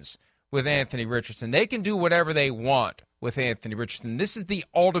runs with Anthony Richardson. They can do whatever they want with Anthony Richardson. This is the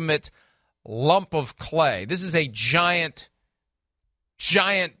ultimate lump of clay. This is a giant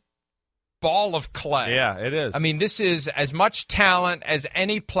ball of clay. Yeah, it is. I mean, this is as much talent as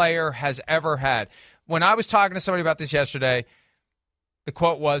any player has ever had. When I was talking to somebody about this yesterday, the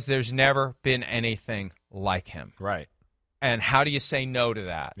quote was, "There's never been anything like him." Right. And how do you say no to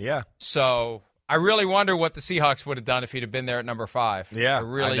that? Yeah. So I really wonder what the Seahawks would have done if he'd have been there at number 5. Yeah, I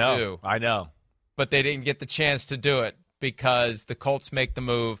really do. I know. But they didn't get the chance to do it because the Colts make the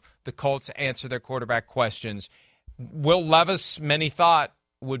move. The Colts answer their quarterback questions. Will Levis, many thought,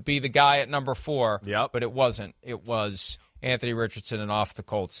 would be the guy at number 4. Yep. But it wasn't. It was Anthony Richardson, and off the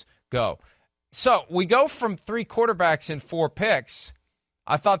Colts go. So we go from 3 quarterbacks in 4 picks.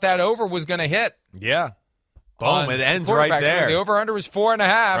 I thought that over was going to hit. Yeah. Boom, it ends right there. The over-under was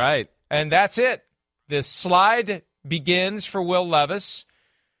 4.5. Right. And that's it. The slide begins for Will Levis.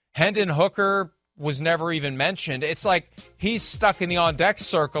 Hendon Hooker was never even mentioned. It's like he's stuck in the on-deck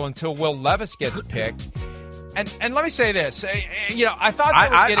circle until Will Levis gets picked. And let me say this. I thought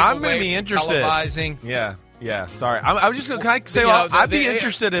they were getting away from televising. Yeah. Sorry. I was just going to, can I say, I'd be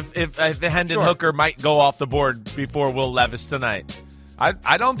interested if Hendon Hooker might go off the board before Will Levis tonight.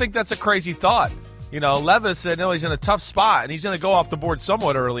 I don't think that's a crazy thought. Levis, I know he's in a tough spot, and he's going to go off the board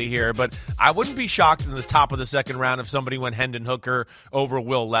somewhat early here, but I wouldn't be shocked in the top of the second round if somebody went Hendon Hooker over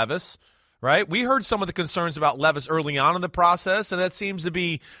Will Levis, right? We heard some of the concerns about Levis early on in the process, and that seems to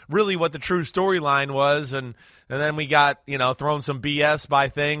be really what the true storyline was, and then we got, thrown some BS by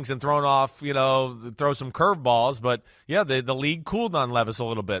things and thrown off, throw some curveballs, but, yeah, the league cooled on Levis a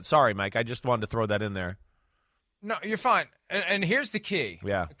little bit. Sorry, Mike, I just wanted to throw that in there. No, you're fine, and here's the key.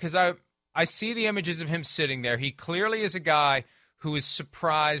 Yeah. Because I see the images of him sitting there. He clearly is a guy who is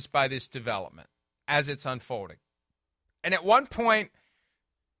surprised by this development as it's unfolding. And at one point,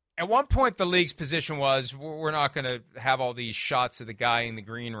 the league's position was, we're not going to have all these shots of the guy in the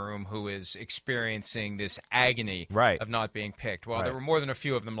green room who is experiencing this agony of not being picked. Well, there were more than a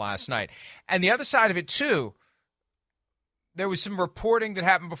few of them last night. And the other side of it, too, there was some reporting that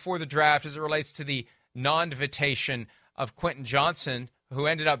happened before the draft as it relates to the non-invitation of Quentin Johnson, who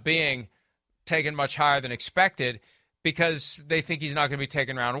ended up being taken much higher than expected because they think he's not going to be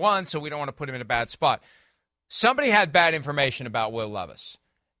taken round 1, so we don't want to put him in a bad spot. Somebody had bad information about Will Levis.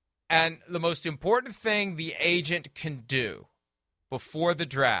 And the most important thing the agent can do before the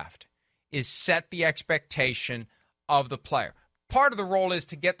draft is set the expectation of the player. Part of the role is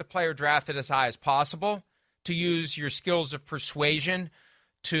to get the player drafted as high as possible, to use your skills of persuasion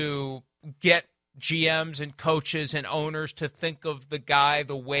to get GMs and coaches and owners to think of the guy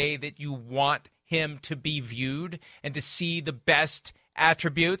the way that you want him to be viewed and to see the best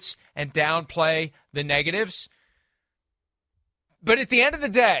attributes and downplay the negatives. But at the end of the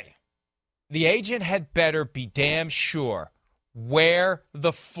day, the agent had better be damn sure where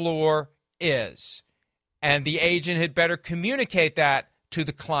the floor is. And the agent had better communicate that to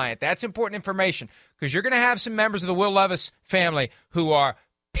the client. That's important information because you're going to have some members of the Will Levis family who are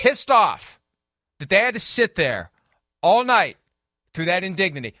pissed off that they had to sit there all night through that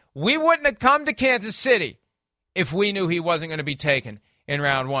indignity. We wouldn't have come to Kansas City if we knew he wasn't going to be taken in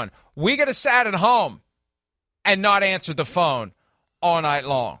round 1. We could have sat at home and not answered the phone all night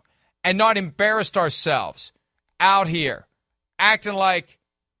long and not embarrassed ourselves out here acting like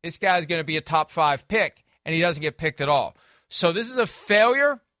this guy's going to be a top 5 pick, and he doesn't get picked at all. So this is a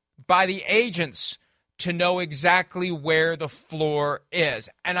failure by the agents to know exactly where the floor is.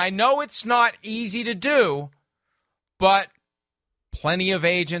 And I know it's not easy to do, but plenty of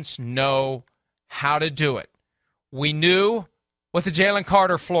agents know how to do it. We knew what the Jalen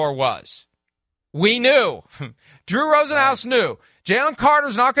Carter floor was. We knew. Drew Rosenhaus knew. Jalen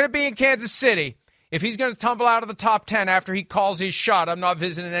Carter's not going to be in Kansas City if he's going to tumble out of the top 10 after he calls his shot. I'm not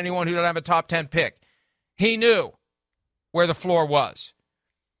visiting anyone who doesn't have a top 10 pick. He knew where the floor was.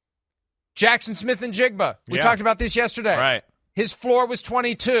 Jackson Smith and Jigba. We talked about this yesterday. Right. His floor was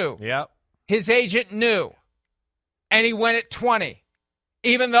 22. Yep. His agent knew. And he went at 20.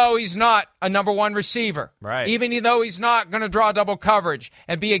 Even though he's not a number 1 receiver. Right. Even though he's not going to draw double coverage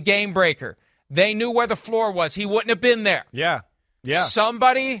and be a game breaker. They knew where the floor was. He wouldn't have been there. Yeah. Yeah.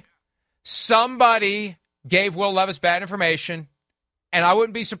 Somebody gave Will Levis bad information, and I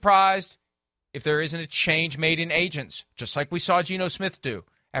wouldn't be surprised if there isn't a change made in agents, just like we saw Geno Smith do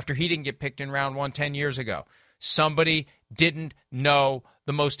after he didn't get picked in round 1 10 years ago. Somebody didn't know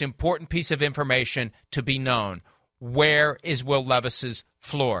the most important piece of information to be known. Where is Will Levis's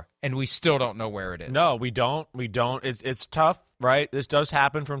floor? And we still don't know where it is. No, we don't. It's tough, right? This does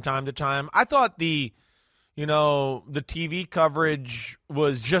happen from time to time. I thought the TV coverage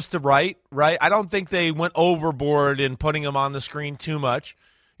was just right? I don't think they went overboard in putting him on the screen too much.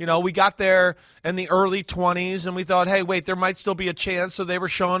 We got there in the early 20s, and we thought, hey, wait, there might still be a chance, so they were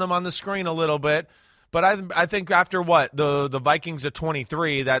showing him on the screen a little bit. But I think after the Vikings at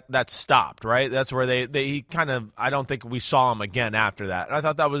 23, that stopped, right? That's where he kind of, I don't think we saw him again after that. And I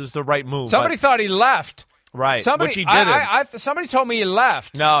thought that was the right move. Somebody thought he left. Right, which he didn't. Somebody told me he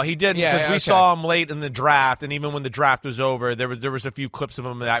left. No, he didn't, because we saw him late in the draft, and even when the draft was over, there was a few clips of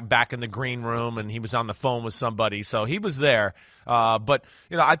him back in the green room, and he was on the phone with somebody, so he was there. But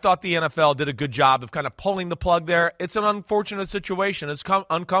I thought the NFL did a good job of kind of pulling the plug there. It's an unfortunate situation. It's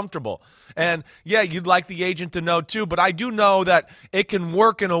uncomfortable, and yeah, you'd like the agent to know too. But I do know that it can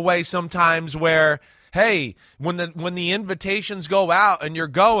work in a way sometimes where, hey, when the invitations go out and you're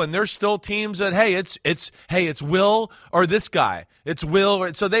going, there's still teams that, hey, it's Will or this guy. It's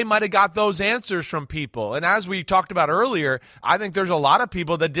Will. So they might have got those answers from people. And as we talked about earlier, I think there's a lot of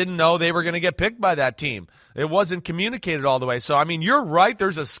people that didn't know they were going to get picked by that team. It wasn't communicated all the way. So, I mean, you're right.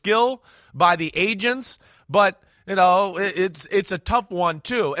 There's a skill by the agents, but it's a tough one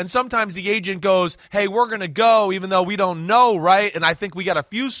too. And sometimes the agent goes, hey, we're going to go even though we don't know, right? And I think we got a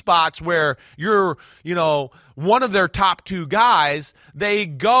few spots where you're, one of their top 2 guys, they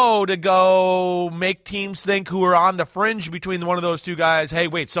go make teams think who are on the fringe between one of those 2 guys, hey,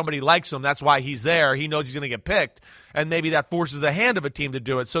 wait, somebody likes him. That's why he's there. He knows he's going to get picked. And maybe that forces the hand of a team to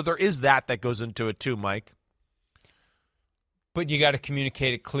do it. So there is that goes into it too, Mike. But you got to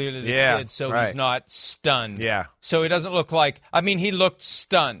communicate it clearly to the kid so he's not stunned. Yeah. So it doesn't look like – he looked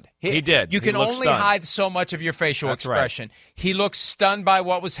stunned. He did. You can only hide so much of your facial expression. Right. He looked stunned by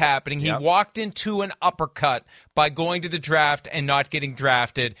what was happening. He walked into an uppercut by going to the draft and not getting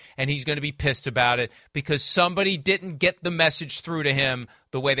drafted, and he's going to be pissed about it because somebody didn't get the message through to him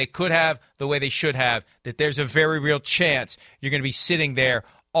the way they could have, the way they should have, that there's a very real chance you're going to be sitting there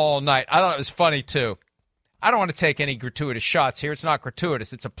all night. I thought it was funny, too. I don't want to take any gratuitous shots here. It's not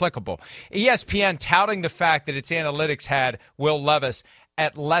gratuitous. It's applicable. ESPN touting the fact that its analytics had Will Levis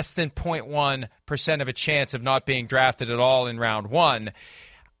at less than 0.1% of a chance of not being drafted at all in round 1.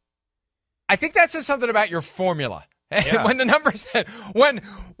 I think that says something about your formula. Yeah. When the numbers, when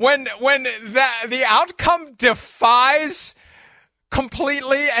the outcome defies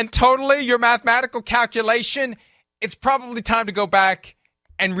completely and totally your mathematical calculation, it's probably time to go back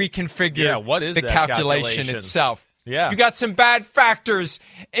and reconfigure what is the that calculation itself. Yeah. You got some bad factors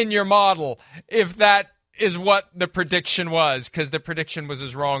in your model if that is what the prediction was, because the prediction was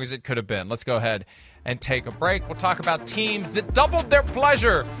as wrong as it could have been. Let's go ahead and take a break. We'll talk about teams that doubled their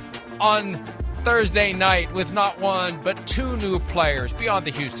pleasure on Thursday night with not 1 but 2 new players beyond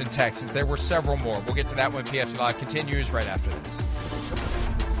the Houston Texans. There were several more. We'll get to that when PFT Live continues right after this.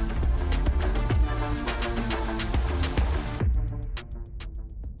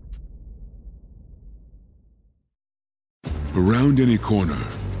 Around any corner,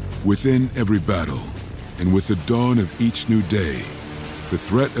 within every battle, and with the dawn of each new day, the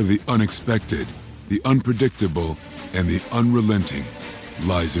threat of the unexpected, the unpredictable, and the unrelenting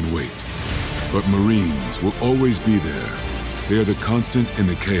lies in wait. But Marines will always be there. They are the constant in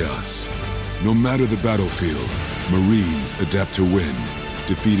the chaos. No matter the battlefield, Marines adapt to win,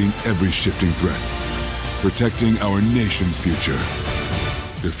 defeating every shifting threat, protecting our nation's future.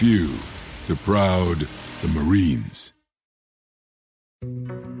 The few, the proud, the Marines.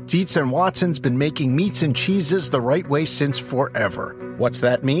 Dietz and Watson's been making meats and cheeses the right way since forever. What's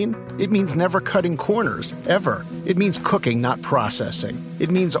that mean? It means never cutting corners, ever. It means cooking, not processing. It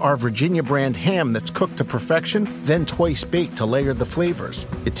means our Virginia brand ham that's cooked to perfection, then twice baked to layer the flavors.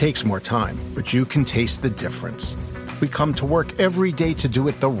 It takes more time, but you can taste the difference. We come to work every day to do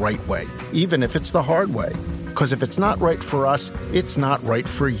it the right way, even if it's the hard way. Because if it's not right for us, it's not right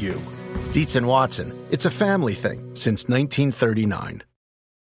for you. Dietz and Watson, it's a family thing since 1939.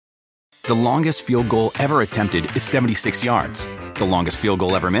 The longest field goal ever attempted is 76 yards. The longest field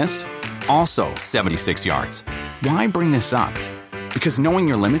goal ever missed? Also 76 yards. Why bring this up? Because knowing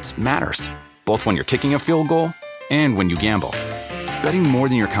your limits matters, both when you're kicking a field goal and when you gamble. Betting more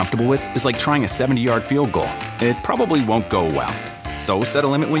than you're comfortable with is like trying a 70-yard field goal. It probably won't go well. So set a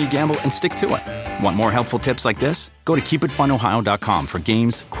limit when you gamble and stick to it. Want more helpful tips like this? Go to keepitfunohio.com for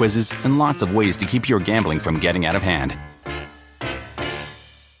games, quizzes, and lots of ways to keep your gambling from getting out of hand.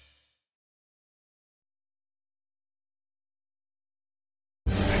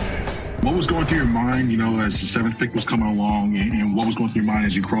 What was going through your mind, as the seventh pick was coming along, and what was going through your mind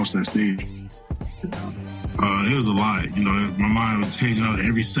as you crossed that stage? It was a lot. My mind was changing out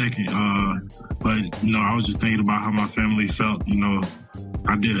every second. But I was just thinking about how my family felt.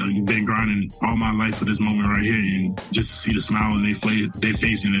 I've been grinding all my life for this moment right here, and just to see the smile on their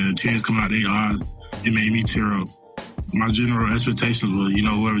face and the tears coming out their eyes, it made me tear up. My general expectations were,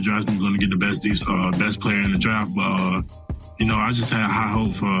 whoever drafts me is going to get the best player in the draft. But, I just had high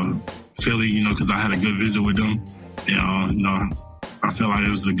hope for Philly, because I had a good visit with them. And, I felt like it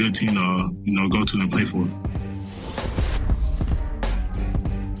was a good team to, go to and play for.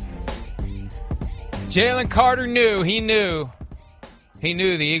 Jalen Carter knew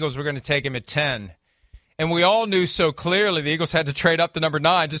the Eagles were going to take him at 10. And we all knew so clearly the Eagles had to trade up to number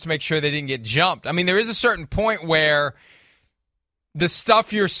 9 just to make sure they didn't get jumped. I mean, there is a certain point where the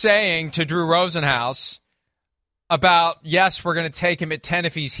stuff you're saying to Drew Rosenhaus about, yes, we're going to take him at 10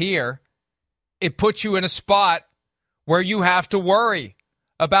 if he's here, it puts you in a spot where you have to worry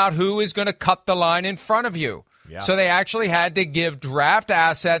about who is going to cut the line in front of you. Yeah. So they actually had to give draft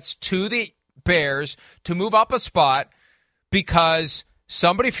assets to the Bears to move up a spot because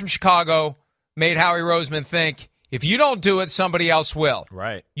somebody from Chicago made Howie Roseman think, if you don't do it, somebody else will.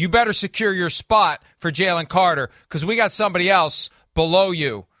 Right. You better secure your spot for Jalen Carter because we got somebody else below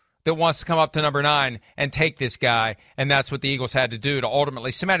you that wants to come up to number 9 and take this guy, and that's what the Eagles had to do to ultimately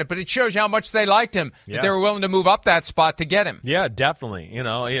cement it. But it shows you how much they liked him, that they were willing to move up that spot to get him. Yeah, definitely.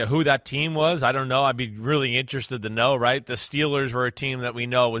 Who that team was, I don't know. I'd be really interested to know, right? The Steelers were a team that we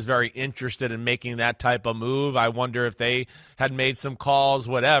know was very interested in making that type of move. I wonder if they had made some calls,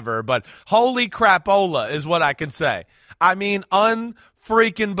 whatever. But holy crapola is what I can say. I mean,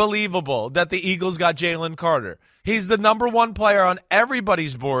 unfreaking believable that the Eagles got Jalen Carter. He's the number 1 player on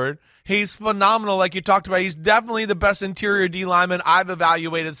everybody's board. He's phenomenal, like you talked about. He's definitely the best interior D lineman I've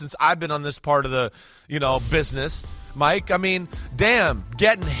evaluated since I've been on this part of the, business. Mike, I mean, damn,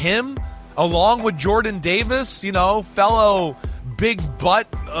 getting him along with Jordan Davis, fellow big butt,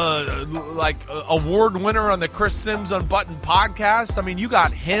 award winner on the Chris Sims Unbuttoned podcast. I mean, you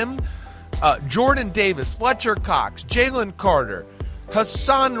got him, Jordan Davis, Fletcher Cox, Jalen Carter,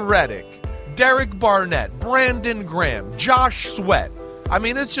 Hassan Reddick, Derek Barnett, Brandon Graham, Josh Sweat. I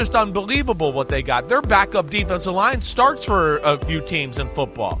mean, it's just unbelievable what they got. Their backup defensive line starts for a few teams in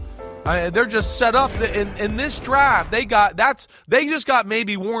football. They're just set up in this draft. They just got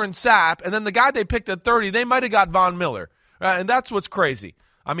maybe Warren Sapp, and then the guy they picked at 30, they might have got Von Miller. And that's what's crazy.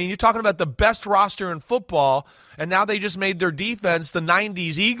 I mean, you're talking about the best roster in football, and now they just made their defense the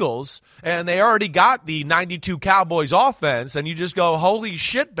 90s Eagles, and they already got the 92 Cowboys offense, and you just go, holy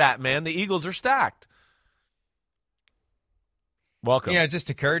shit, Batman, the Eagles are stacked. Welcome. Yeah, it just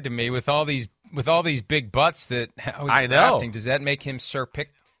occurred to me with all these big butts that I know. Drafting, does that make him Sir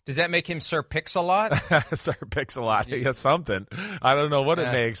Pix-a-Lot? Sir Pix-a-Lot, yeah, something. I don't know what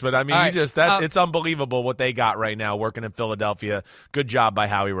it makes, but I mean, right. It's unbelievable what they got right now working in Philadelphia. Good job by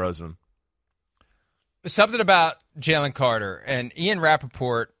Howie Roseman. Something about Jalen Carter, and Ian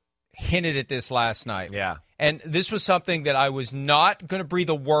Rappaport hinted at this last night. Yeah. And this was something that I was not going to breathe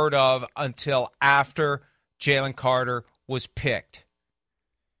a word of until after Jalen Carter was picked.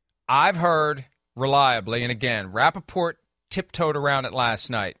 I've heard reliably, and again, Rappaport tiptoed around it last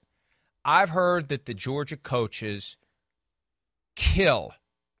night. I've heard that the Georgia coaches kill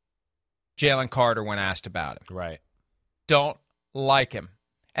Jalen Carter when asked about him. Right. Don't like him.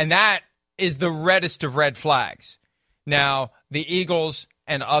 And that is the reddest of red flags. Now, the Eagles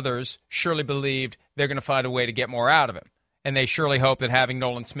and others surely believed they're going to find a way to get more out of him. And they surely hope that having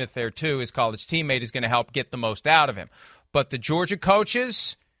Nolan Smith there, too, his college teammate, is going to help get the most out of him. But the Georgia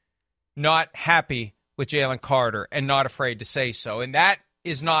coaches, not happy with Jalen Carter and not afraid to say so. And that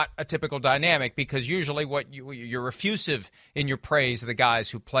is not a typical dynamic, because usually you're effusive in your praise of the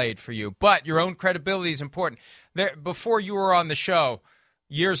guys who played for you. But your own credibility is important. Before you were on the show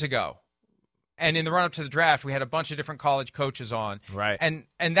years ago, and in the run-up to the draft, we had a bunch of different college coaches on. Right.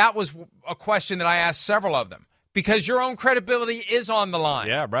 And that was a question that I asked several of them, because your own credibility is on the line.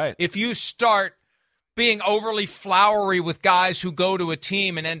 Yeah, right. If you start being overly flowery with guys who go to a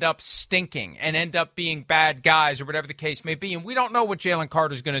team and end up stinking and end up being bad guys or whatever the case may be, and we don't know what Jalen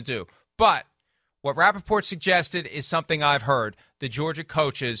Carter's going to do. But what Rappaport suggested is something I've heard. The Georgia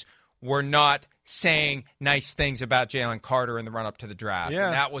coaches were not saying nice things about Jalen Carter in the run-up to the draft. Yeah.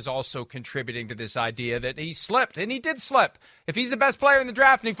 And that was also contributing to this idea that he slipped, and he did slip. If he's the best player in the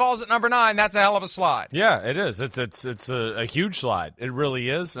draft and he falls at number 9, that's a hell of a slide. Yeah, it is. It's a huge slide. It really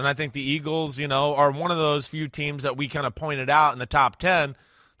is. And I think the Eagles, are one of those few teams that we kind of pointed out in the top 10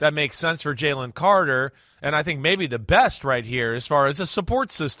 that makes sense for Jalen Carter. And I think maybe the best right here as far as a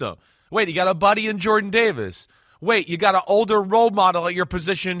support system. Wait, you got a buddy in Jordan Davis. Wait, you got an older role model at your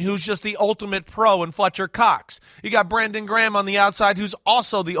position who's just the ultimate pro in Fletcher Cox. You got Brandon Graham on the outside who's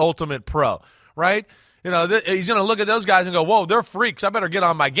also the ultimate pro, right? He's going to look at those guys and go, whoa, they're freaks. I better get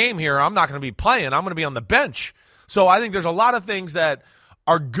on my game here. I'm not going to be playing. I'm going to be on the bench. So I think there's a lot of things that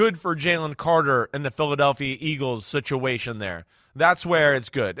are good for Jalen Carter in the Philadelphia Eagles situation there. That's where it's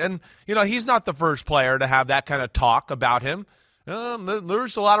good. And, he's not the first player to have that kind of talk about him.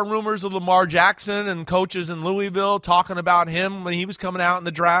 There's a lot of rumors of Lamar Jackson and coaches in Louisville talking about him when he was coming out in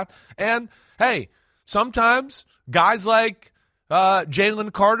the draft. And, hey, sometimes guys like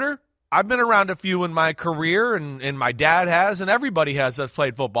Jalen Carter, I've been around a few in my career, and my dad has, and everybody has that's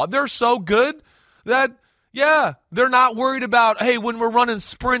played football. They're so good that, they're not worried about, hey, when we're running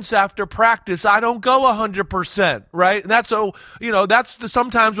sprints after practice, I don't go 100%, right? And that's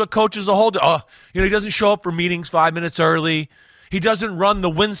sometimes what coaches will hold. He doesn't show up for meetings 5 minutes early. He doesn't run the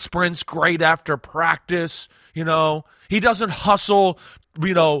wind sprints great after practice. He doesn't hustle,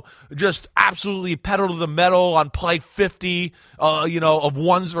 just absolutely pedal to the metal on play 50, of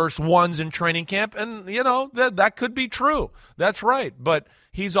ones versus ones in training camp. And, that could be true. That's right. But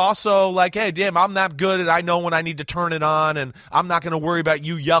he's also like, hey, damn, I'm that good, and I know when I need to turn it on, and I'm not going to worry about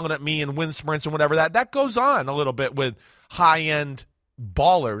you yelling at me and wind sprints and whatever. That goes on a little bit with high-end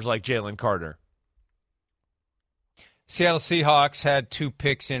ballers like Jalen Carter. Seattle Seahawks had 2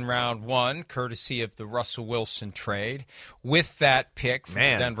 picks in round 1, courtesy of the Russell Wilson trade. With that pick from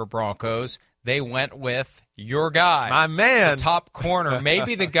the Denver Broncos, they went with your guy. My man. The top corner,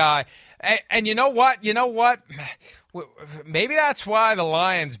 maybe the guy. And you know what? Maybe that's why the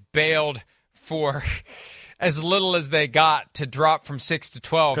Lions bailed for as little as they got to drop from 6 to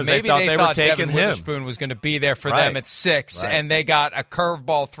 12. Maybe they thought Devin Witherspoon was going to be there for them at 6, and they got a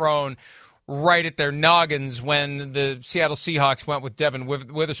curveball thrown right at their noggins when the Seattle Seahawks went with Devin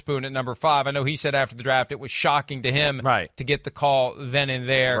Witherspoon at number 5. I know he said after the draft it was shocking to him to get the call then and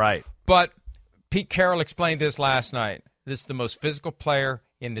there. Right. But Pete Carroll explained this last night. This is the most physical player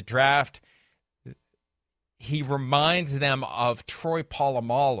in the draft. He reminds them of Troy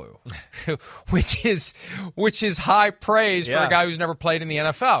Polamalu, which is high praise for a guy who's never played in the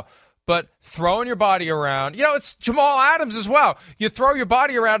NFL. But throwing your body around, it's Jamal Adams as well. You throw your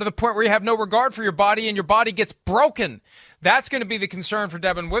body around to the point where you have no regard for your body and your body gets broken. That's going to be the concern for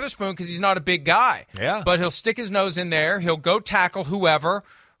Devin Witherspoon because he's not a big guy. Yeah. But he'll stick his nose in there. He'll go tackle however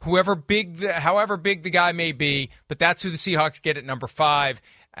big the guy may be. But that's who the Seahawks get at number 5.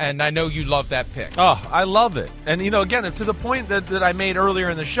 And I know you love that pick. Oh, I love it. And, again, to the point that I made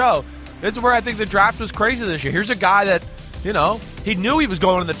earlier in the show, this is where I think the draft was crazy this year. Here's a guy that, he knew he was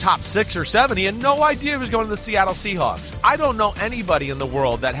going in the top 6 or 7. He had no idea he was going to the Seattle Seahawks. I don't know anybody in the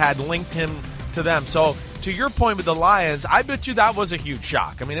world that had linked him to them. So, to your point with the Lions, I bet you that was a huge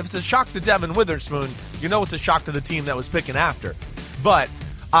shock. I mean, if it's a shock to Devin Witherspoon, it's a shock to the team that was picking after. But,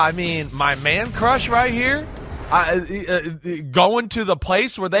 I mean, my man crush right here, going to the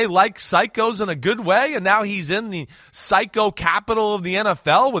place where they like psychos in a good way, and now he's in the psycho capital of the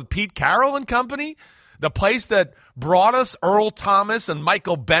NFL with Pete Carroll and company, the place that brought us Earl Thomas and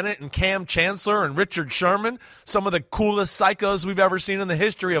Michael Bennett and Cam Chancellor and Richard Sherman, some of the coolest psychos we've ever seen in the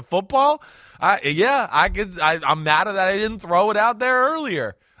history of football. I'm mad at that I didn't throw it out there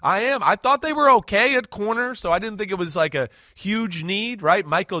earlier. I am. I thought they were okay at corner, so I didn't think it was like a huge need, right?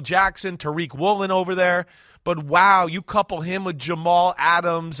 Michael Jackson, Tariq Woolen over there. But wow, you couple him with Jamal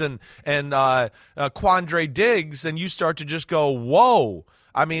Adams and Quandre Diggs, and you start to just go, whoa.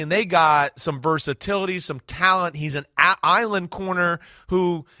 I mean, they got some versatility, some talent. He's an island corner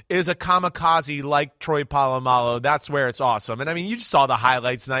who is a kamikaze like Troy Polamalu. That's where it's awesome. And, I mean, you just saw the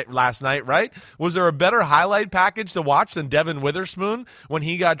highlights last night, right? Was there a better highlight package to watch than Devin Witherspoon when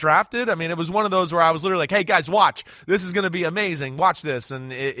he got drafted? I mean, it was one of those where I was literally like, hey, guys, watch. This is going to be amazing. Watch this.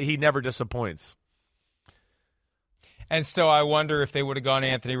 And he never disappoints. And still, I wonder if they would have gone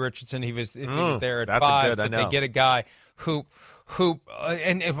Anthony Richardson if he was there at that's 5. But they get a guy who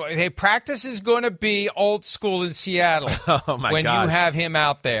and if practice is going to be old school in Seattle when you have him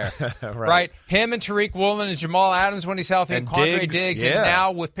out there, right? Him and Tariq Woolen and Jamal Adams when he's healthy, and Quandre Diggs, and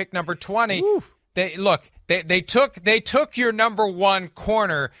now with pick number 20, they took your number 1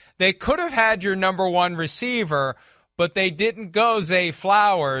 corner. They could have had your number 1 receiver, but they didn't go Zay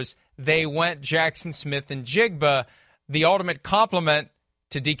Flowers. They went Jackson Smith and Jigba, the ultimate compliment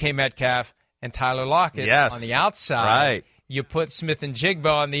to DK Metcalf and Tyler Lockett on the outside. Right. You put Smith and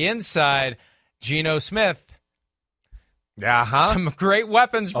Jigba on the inside, Geno Smith. Some great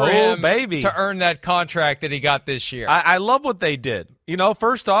weapons for him to earn that contract that he got this year. I love what they did. You know,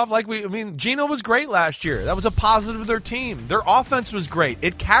 first off, Geno was great last year. That was a positive of their team. Their offense was great.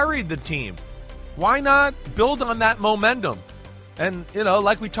 It carried the team. Why not build on that momentum? And, you know,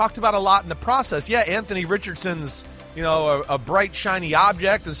 like we talked about a lot in the process, Anthony Richardson's, you know, a bright, shiny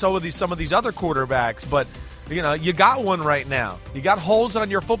object, and so are some of these other quarterbacks, but you know, you got one right now. You got holes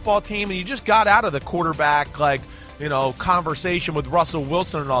on your football team, and you just got out of the quarterback, conversation with Russell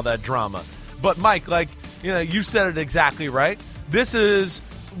Wilson and all that drama. But, Mike, you said it exactly right. This is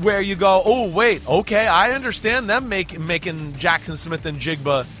where you go, oh, wait, okay, I understand them making Jackson Smith and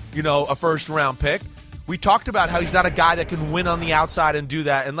Jigba, you know, a first-round pick. We talked about how he's not a guy that can win on the outside and do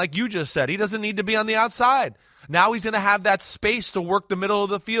that. And like you just said, he doesn't need to be on the outside. Now he's going to have that space to work the middle of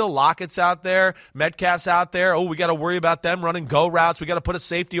the field. Lockett's out there. Metcalf's out there. Oh, we got to worry about them running go routes. We got to put a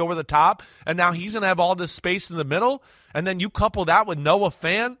safety over the top. And now he's going to have all this space in the middle. And then you couple that with Noah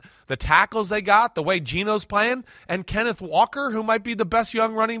Fant, the tackles they got, the way Geno's playing, and Kenneth Walker, who might be the best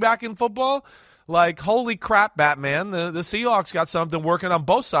young running back in football. Like, holy crap, Batman. The Seahawks got something working on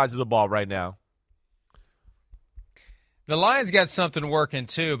both sides of the ball right now. The Lions got something working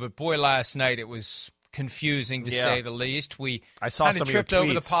too, but boy, last night it was confusing to say the least. I saw kind some of tripped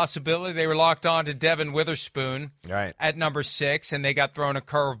over the possibility. They were locked on to Devin Witherspoon at number 6, and they got thrown a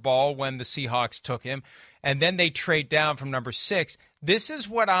curveball when the Seahawks took him. And then they trade down from number 6. This is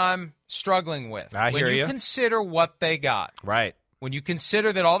what I'm struggling with. When you consider what they got. Right. When you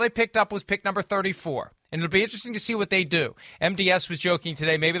consider that all they picked up was pick number 34. And it'll be interesting to see what they do. MDS was joking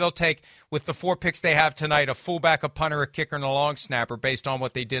today. Maybe they'll take, with the 4 picks they have tonight, a fullback, a punter, a kicker, and a long snapper based on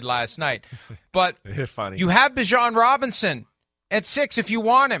what they did last night. But funny. You have Bijan Robinson at 6 if you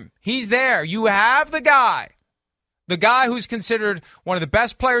want him. He's there. You have the guy who's considered one of the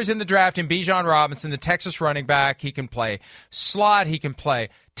best players in the draft in Bijan Robinson, the Texas running back. He can play slot. He can play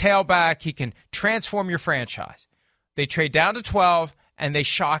tailback. He can transform your franchise. They trade down to 12, and they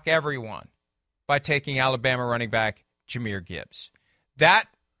shock everyone by taking Alabama running back Jahmyr Gibbs. That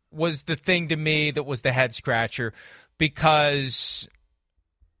was the thing to me that was the head-scratcher, because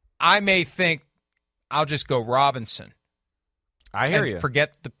I may think I'll just go Robinson. I hear you.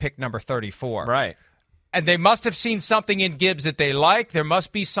 Forget the pick number 34. Right. And they must have seen something in Gibbs that they like. There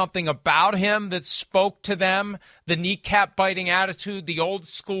must be something about him that spoke to them, the kneecap-biting attitude, the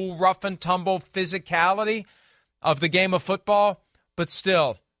old-school rough-and-tumble physicality of the game of football. But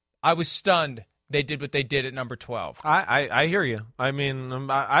still, I was stunned they did what they did at number 12. I hear you. I mean,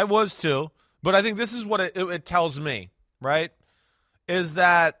 I was too. But I think this is what it tells me, right, is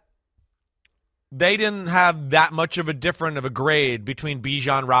that they didn't have that much of a grade between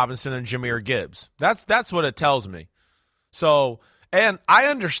Bijan Robinson and Jahmyr Gibbs. That's what it tells me. So, and I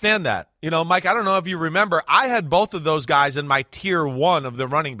understand that. You know, Mike, I don't know if you remember, I had both of those guys in my tier 1 of the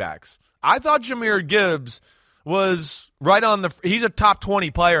running backs. I thought Jahmyr Gibbs was right on he's a top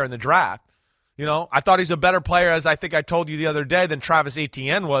 20 player in the draft. You know, I thought he's a better player, as I think I told you the other day, than Travis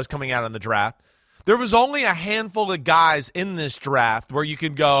Etienne was coming out in the draft. There was only a handful of guys in this draft where you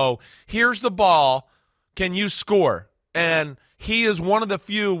could go, here's the ball, can you score? And he is one of the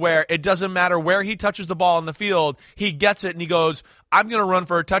few where it doesn't matter where he touches the ball on the field, he gets it and he goes, I'm going to run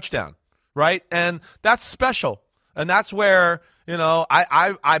for a touchdown, right? And that's special. And that's where, you know,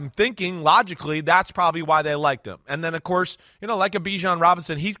 I'm thinking logically that's probably why they liked him. And then, of course, you know, like a Bijan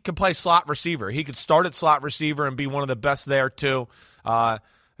Robinson, he could play slot receiver. He could start at slot receiver and be one of the best there too. I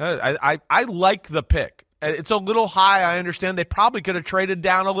like the pick. It's a little high. I understand they probably could have traded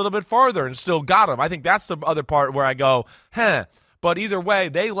down a little bit farther and still got him. I think that's the other part where I go, But either way,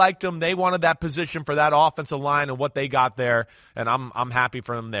 they liked him. They wanted that position for that offensive line and what they got there, and I'm happy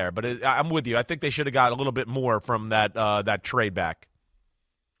for them there. But I'm with you. I think they should have got a little bit more from that trade back.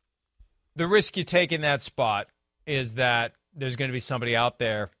 The risk you take in that spot is that there's going to be somebody out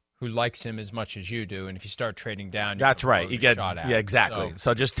there who likes him as much as you do, and if you start trading down, that's right. You get shot at exactly.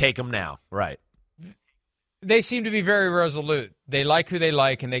 So just take him now, right? They seem to be very resolute. They like who they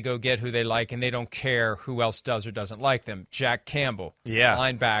like, and they go get who they like, and they don't care who else does or doesn't like them. Jack Campbell,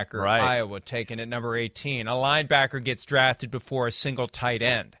 linebacker, right. Iowa, taken at number 18. A linebacker gets drafted before a single tight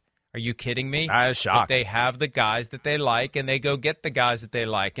end. Are you kidding me? I was shocked. But they have the guys that they like, and they go get the guys that they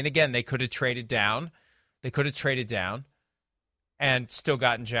like. And again, they could have traded down. And still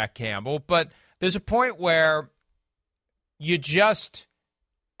gotten Jack Campbell. But there's a point where you just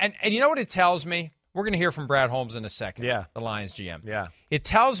and you know what it tells me? We're going to hear from Brad Holmes in a second, the Lions GM. Yeah. It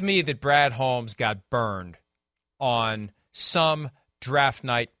tells me that Brad Holmes got burned on some draft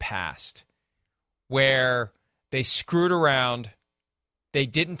night past where they screwed around, they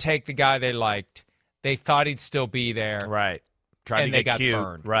didn't take the guy they liked, they thought he'd still be there. Right. Tried and to they get got cute.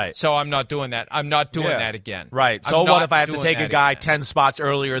 burned. Right. So I'm not doing that. I'm not doing that again. Right. So what if I have to take a guy again. 10 spots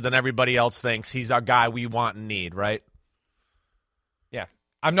earlier than everybody else thinks? He's our guy we want and need, right? Yeah.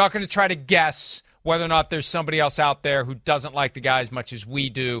 I'm not going to try to guess whether or not there's somebody else out there who doesn't like the guy as much as we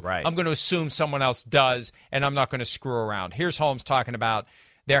do. Right. I'm going to assume someone else does, and I'm not going to screw around. Here's Holmes talking about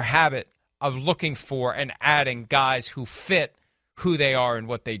their habit of looking for and adding guys who fit who they are and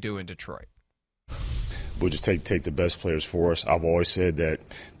what they do in Detroit. We'll just take the best players for us. I've always said that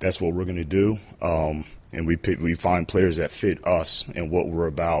that's what we're going to do, and we find players that fit us and what we're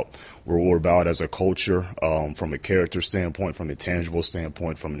about. We're about as a culture, from a character standpoint, from a tangible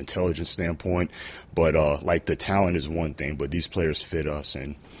standpoint, from an intelligence standpoint. But like the talent is one thing, but these players fit us,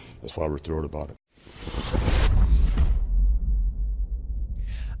 and that's why we're thrilled about it.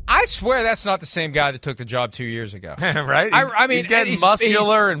 I swear that's not the same guy that took the job 2 years ago. Right? I mean, he's getting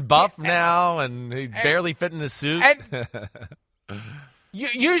muscular and buff now, and he barely fit in his suit.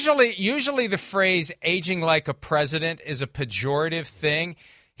 Usually the phrase aging like a president is a pejorative thing.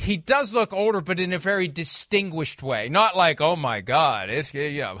 He does look older, but in a very distinguished way. Not like, oh, my God.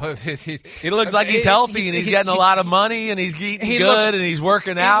 He looks like he's healthy, and he's getting a lot of money, and he's eating good, and he's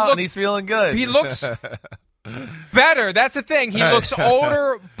working out, and he's feeling good. He looks better. That's the thing. He looks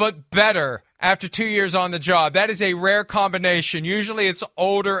older but better after 2 years on the job. That is a rare combination. Usually it's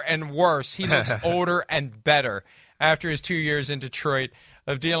older and worse. He looks older and better after his 2 years in Detroit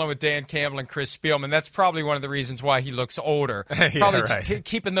of dealing with Dan Campbell and Chris Spielman. That's probably one of the reasons why he looks older.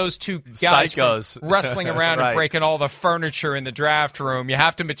 Keeping those two guys from wrestling around and breaking all the furniture in the draft room. You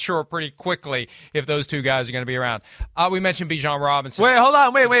have to mature pretty quickly if those two guys are going to be around. We mentioned Bijan Robinson. Wait, hold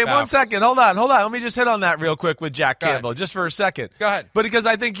on. Wait, 1 second. Hold on. Let me just hit on that real quick with Jack Campbell, just for a second. Go ahead. But because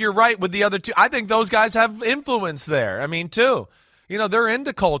I think you're right with the other two. I think those guys have influence there. I mean, too. They're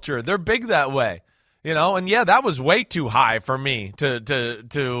into culture. They're big that way. And that was way too high for me to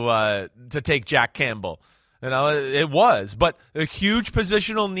take Jack Campbell. It was, but a huge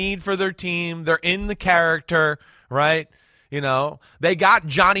positional need for their team. They're in the character, right? They got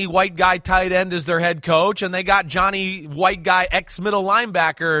Johnny White Guy tight end as their head coach, and they got Johnny White Guy ex-middle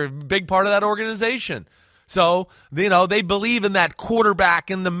linebacker, big part of that organization. So, they believe in that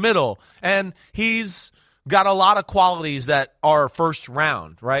quarterback in the middle, and he's got a lot of qualities that are first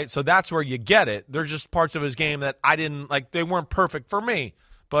round, right? So that's where you get it. They're just parts of his game that I didn't like. They weren't perfect for me.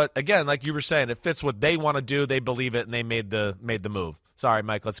 But again, like you were saying, it fits what they want to do. They believe it, and they made the move. Sorry,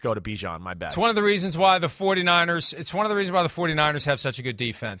 Mike. Let's go to Bijan. My bad. It's one of the reasons why the 49ers have such a good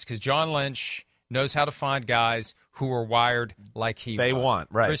defense, because John Lynch knows how to find guys who are wired like he was. They want,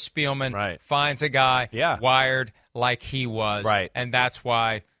 right. Chris Spielman finds a guy wired like he was. Right. And that's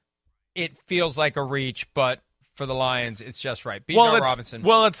why it feels like a reach, but for the Lions, it's just right. Bijan Robinson.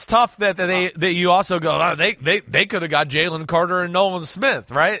 Well, it's tough that you also go, they could have got Jalen Carter and Nolan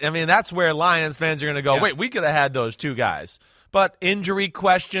Smith, right? I mean, that's where Lions fans are going to go, wait, we could have had those two guys. But injury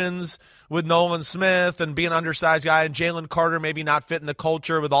questions with Nolan Smith and being an undersized guy, and Jalen Carter maybe not fitting the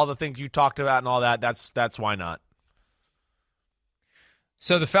culture with all the things you talked about and all that, that's why not.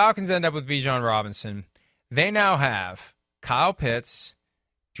 So the Falcons end up with Bijan Robinson. They now have Kyle Pitts,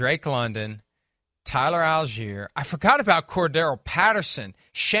 Drake London, Tyler Algier. I forgot about Cordero Patterson.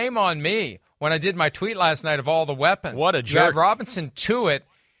 Shame on me when I did my tweet last night of all the weapons. What a jerk. You add Robinson to it,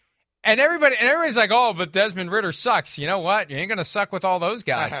 And everybody's like, oh, but Desmond Ridder sucks. You know what? You ain't going to suck with all those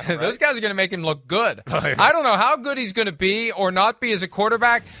guys. Right. Those guys are going to make him look good. I don't know how good he's going to be or not be as a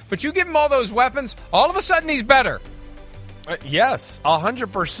quarterback, but you give him all those weapons, all of a sudden he's better. Yes,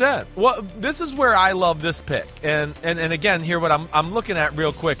 100%. Well, this is where I love this pick. And again, here what I'm looking at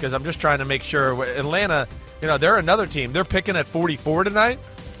real quick because I'm just trying to make sure. Atlanta, they're another team. They're picking at 44 tonight.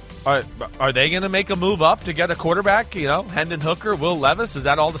 Are they going to make a move up to get a quarterback? Hendon Hooker, Will Levis, does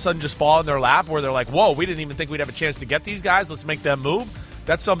that all of a sudden just fall in their lap where they're like, whoa, we didn't even think we'd have a chance to get these guys. Let's make them move.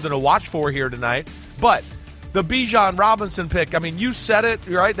 That's something to watch for here tonight. But the Bijan Robinson pick, I mean, you said it,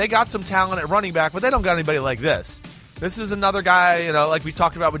 right? They got some talent at running back, but they don't got anybody like this. This is another guy, like we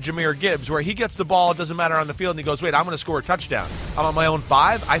talked about with Jahmyr Gibbs, where he gets the ball, it doesn't matter on the field, and he goes, wait, I'm going to score a touchdown. I'm on my own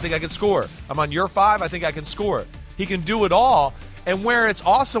 5, I think I can score. I'm on your 5, I think I can score. He can do it all. And where it's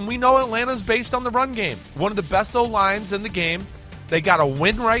awesome, we know Atlanta's based on the run game. One of the best O-lines in the game. They got a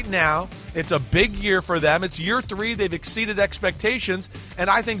win right now. It's a big year for them. It's year 3. They've exceeded expectations.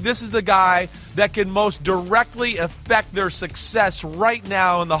 And I think this is the guy that can most directly affect their success right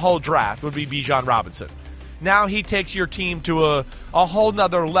now in the whole draft would be Bijan Robinson. Now he takes your team to a whole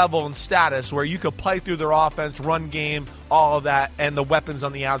nother level and status where you could play through their offense, run game, all of that, and the weapons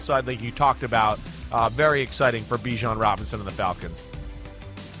on the outside like you talked about. Very exciting for Bijan Robinson and the Falcons.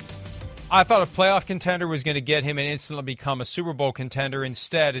 I thought a playoff contender was going to get him and instantly become a Super Bowl contender.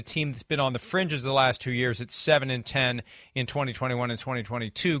 Instead, a team that's been on the fringes the last 2 years at 7-10 in 2021 and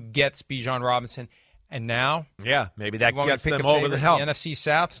 2022 gets Bijan Robinson. And now, maybe that gets them over the hump. The NFC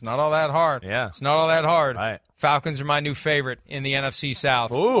South, it's not all that hard. It's not all that hard. Right. Falcons are my new favorite in the NFC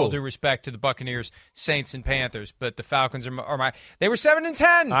South. All due respect to the Buccaneers, Saints, and Panthers, but the Falcons are my. They were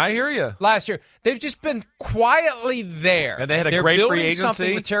 7-10. I hear you. Last year, they've just been quietly there. And they had a great free agency. They're building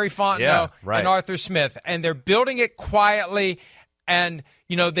something with Terry Fontenot and Arthur Smith, and they're building it quietly. And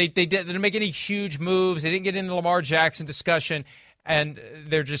they didn't make any huge moves. They didn't get into the Lamar Jackson discussion, and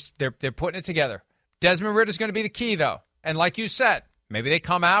they're putting it together. Desmond Ridder is going to be the key, though. And like you said, maybe they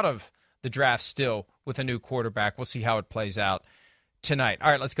come out of the draft still with a new quarterback. We'll see how it plays out tonight. All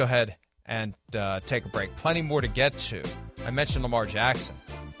right, let's go ahead and take a break. Plenty more to get to. I mentioned Lamar Jackson.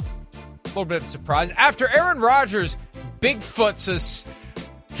 A little bit of a surprise. After Aaron Rodgers Bigfoots us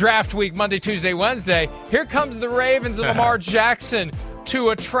draft week, Monday, Tuesday, Wednesday, here comes the Ravens and Lamar Jackson to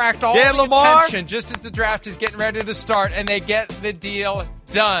attract all the attention just as the draft is getting ready to start, and they get the deal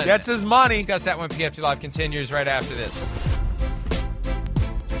done. Gets his money. Discuss that when PFT Live continues right after this.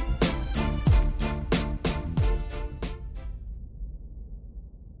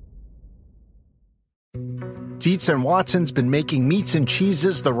 Dietz & Watson's been making meats and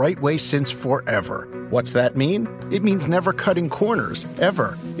cheeses the right way since forever. What's that mean? It means never cutting corners,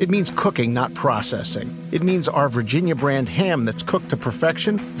 ever. It means cooking, not processing. It means our Virginia brand ham that's cooked to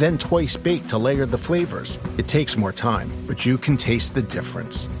perfection, then twice baked to layer the flavors. It takes more time, but you can taste the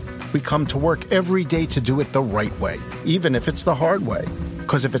difference. We come to work every day to do it the right way, even if it's the hard way.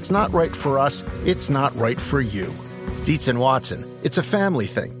 Because if it's not right for us, it's not right for you. Dietz & Watson, it's a family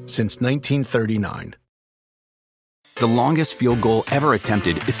thing since 1939. The longest field goal ever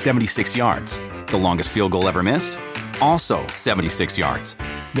attempted is 76 yards. The longest field goal ever missed? Also 76 yards.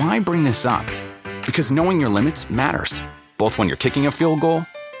 Why bring this up? Because knowing your limits matters, both when you're kicking a field goal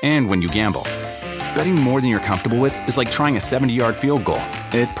and when you gamble. Betting more than you're comfortable with is like trying a 70-yard field goal.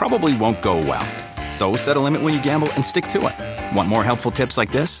 It probably won't go well. So set a limit when you gamble and stick to it. Want more helpful tips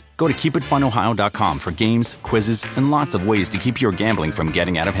like this? Go to keepitfunohio.com for games, quizzes, and lots of ways to keep your gambling from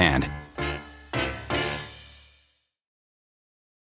getting out of hand.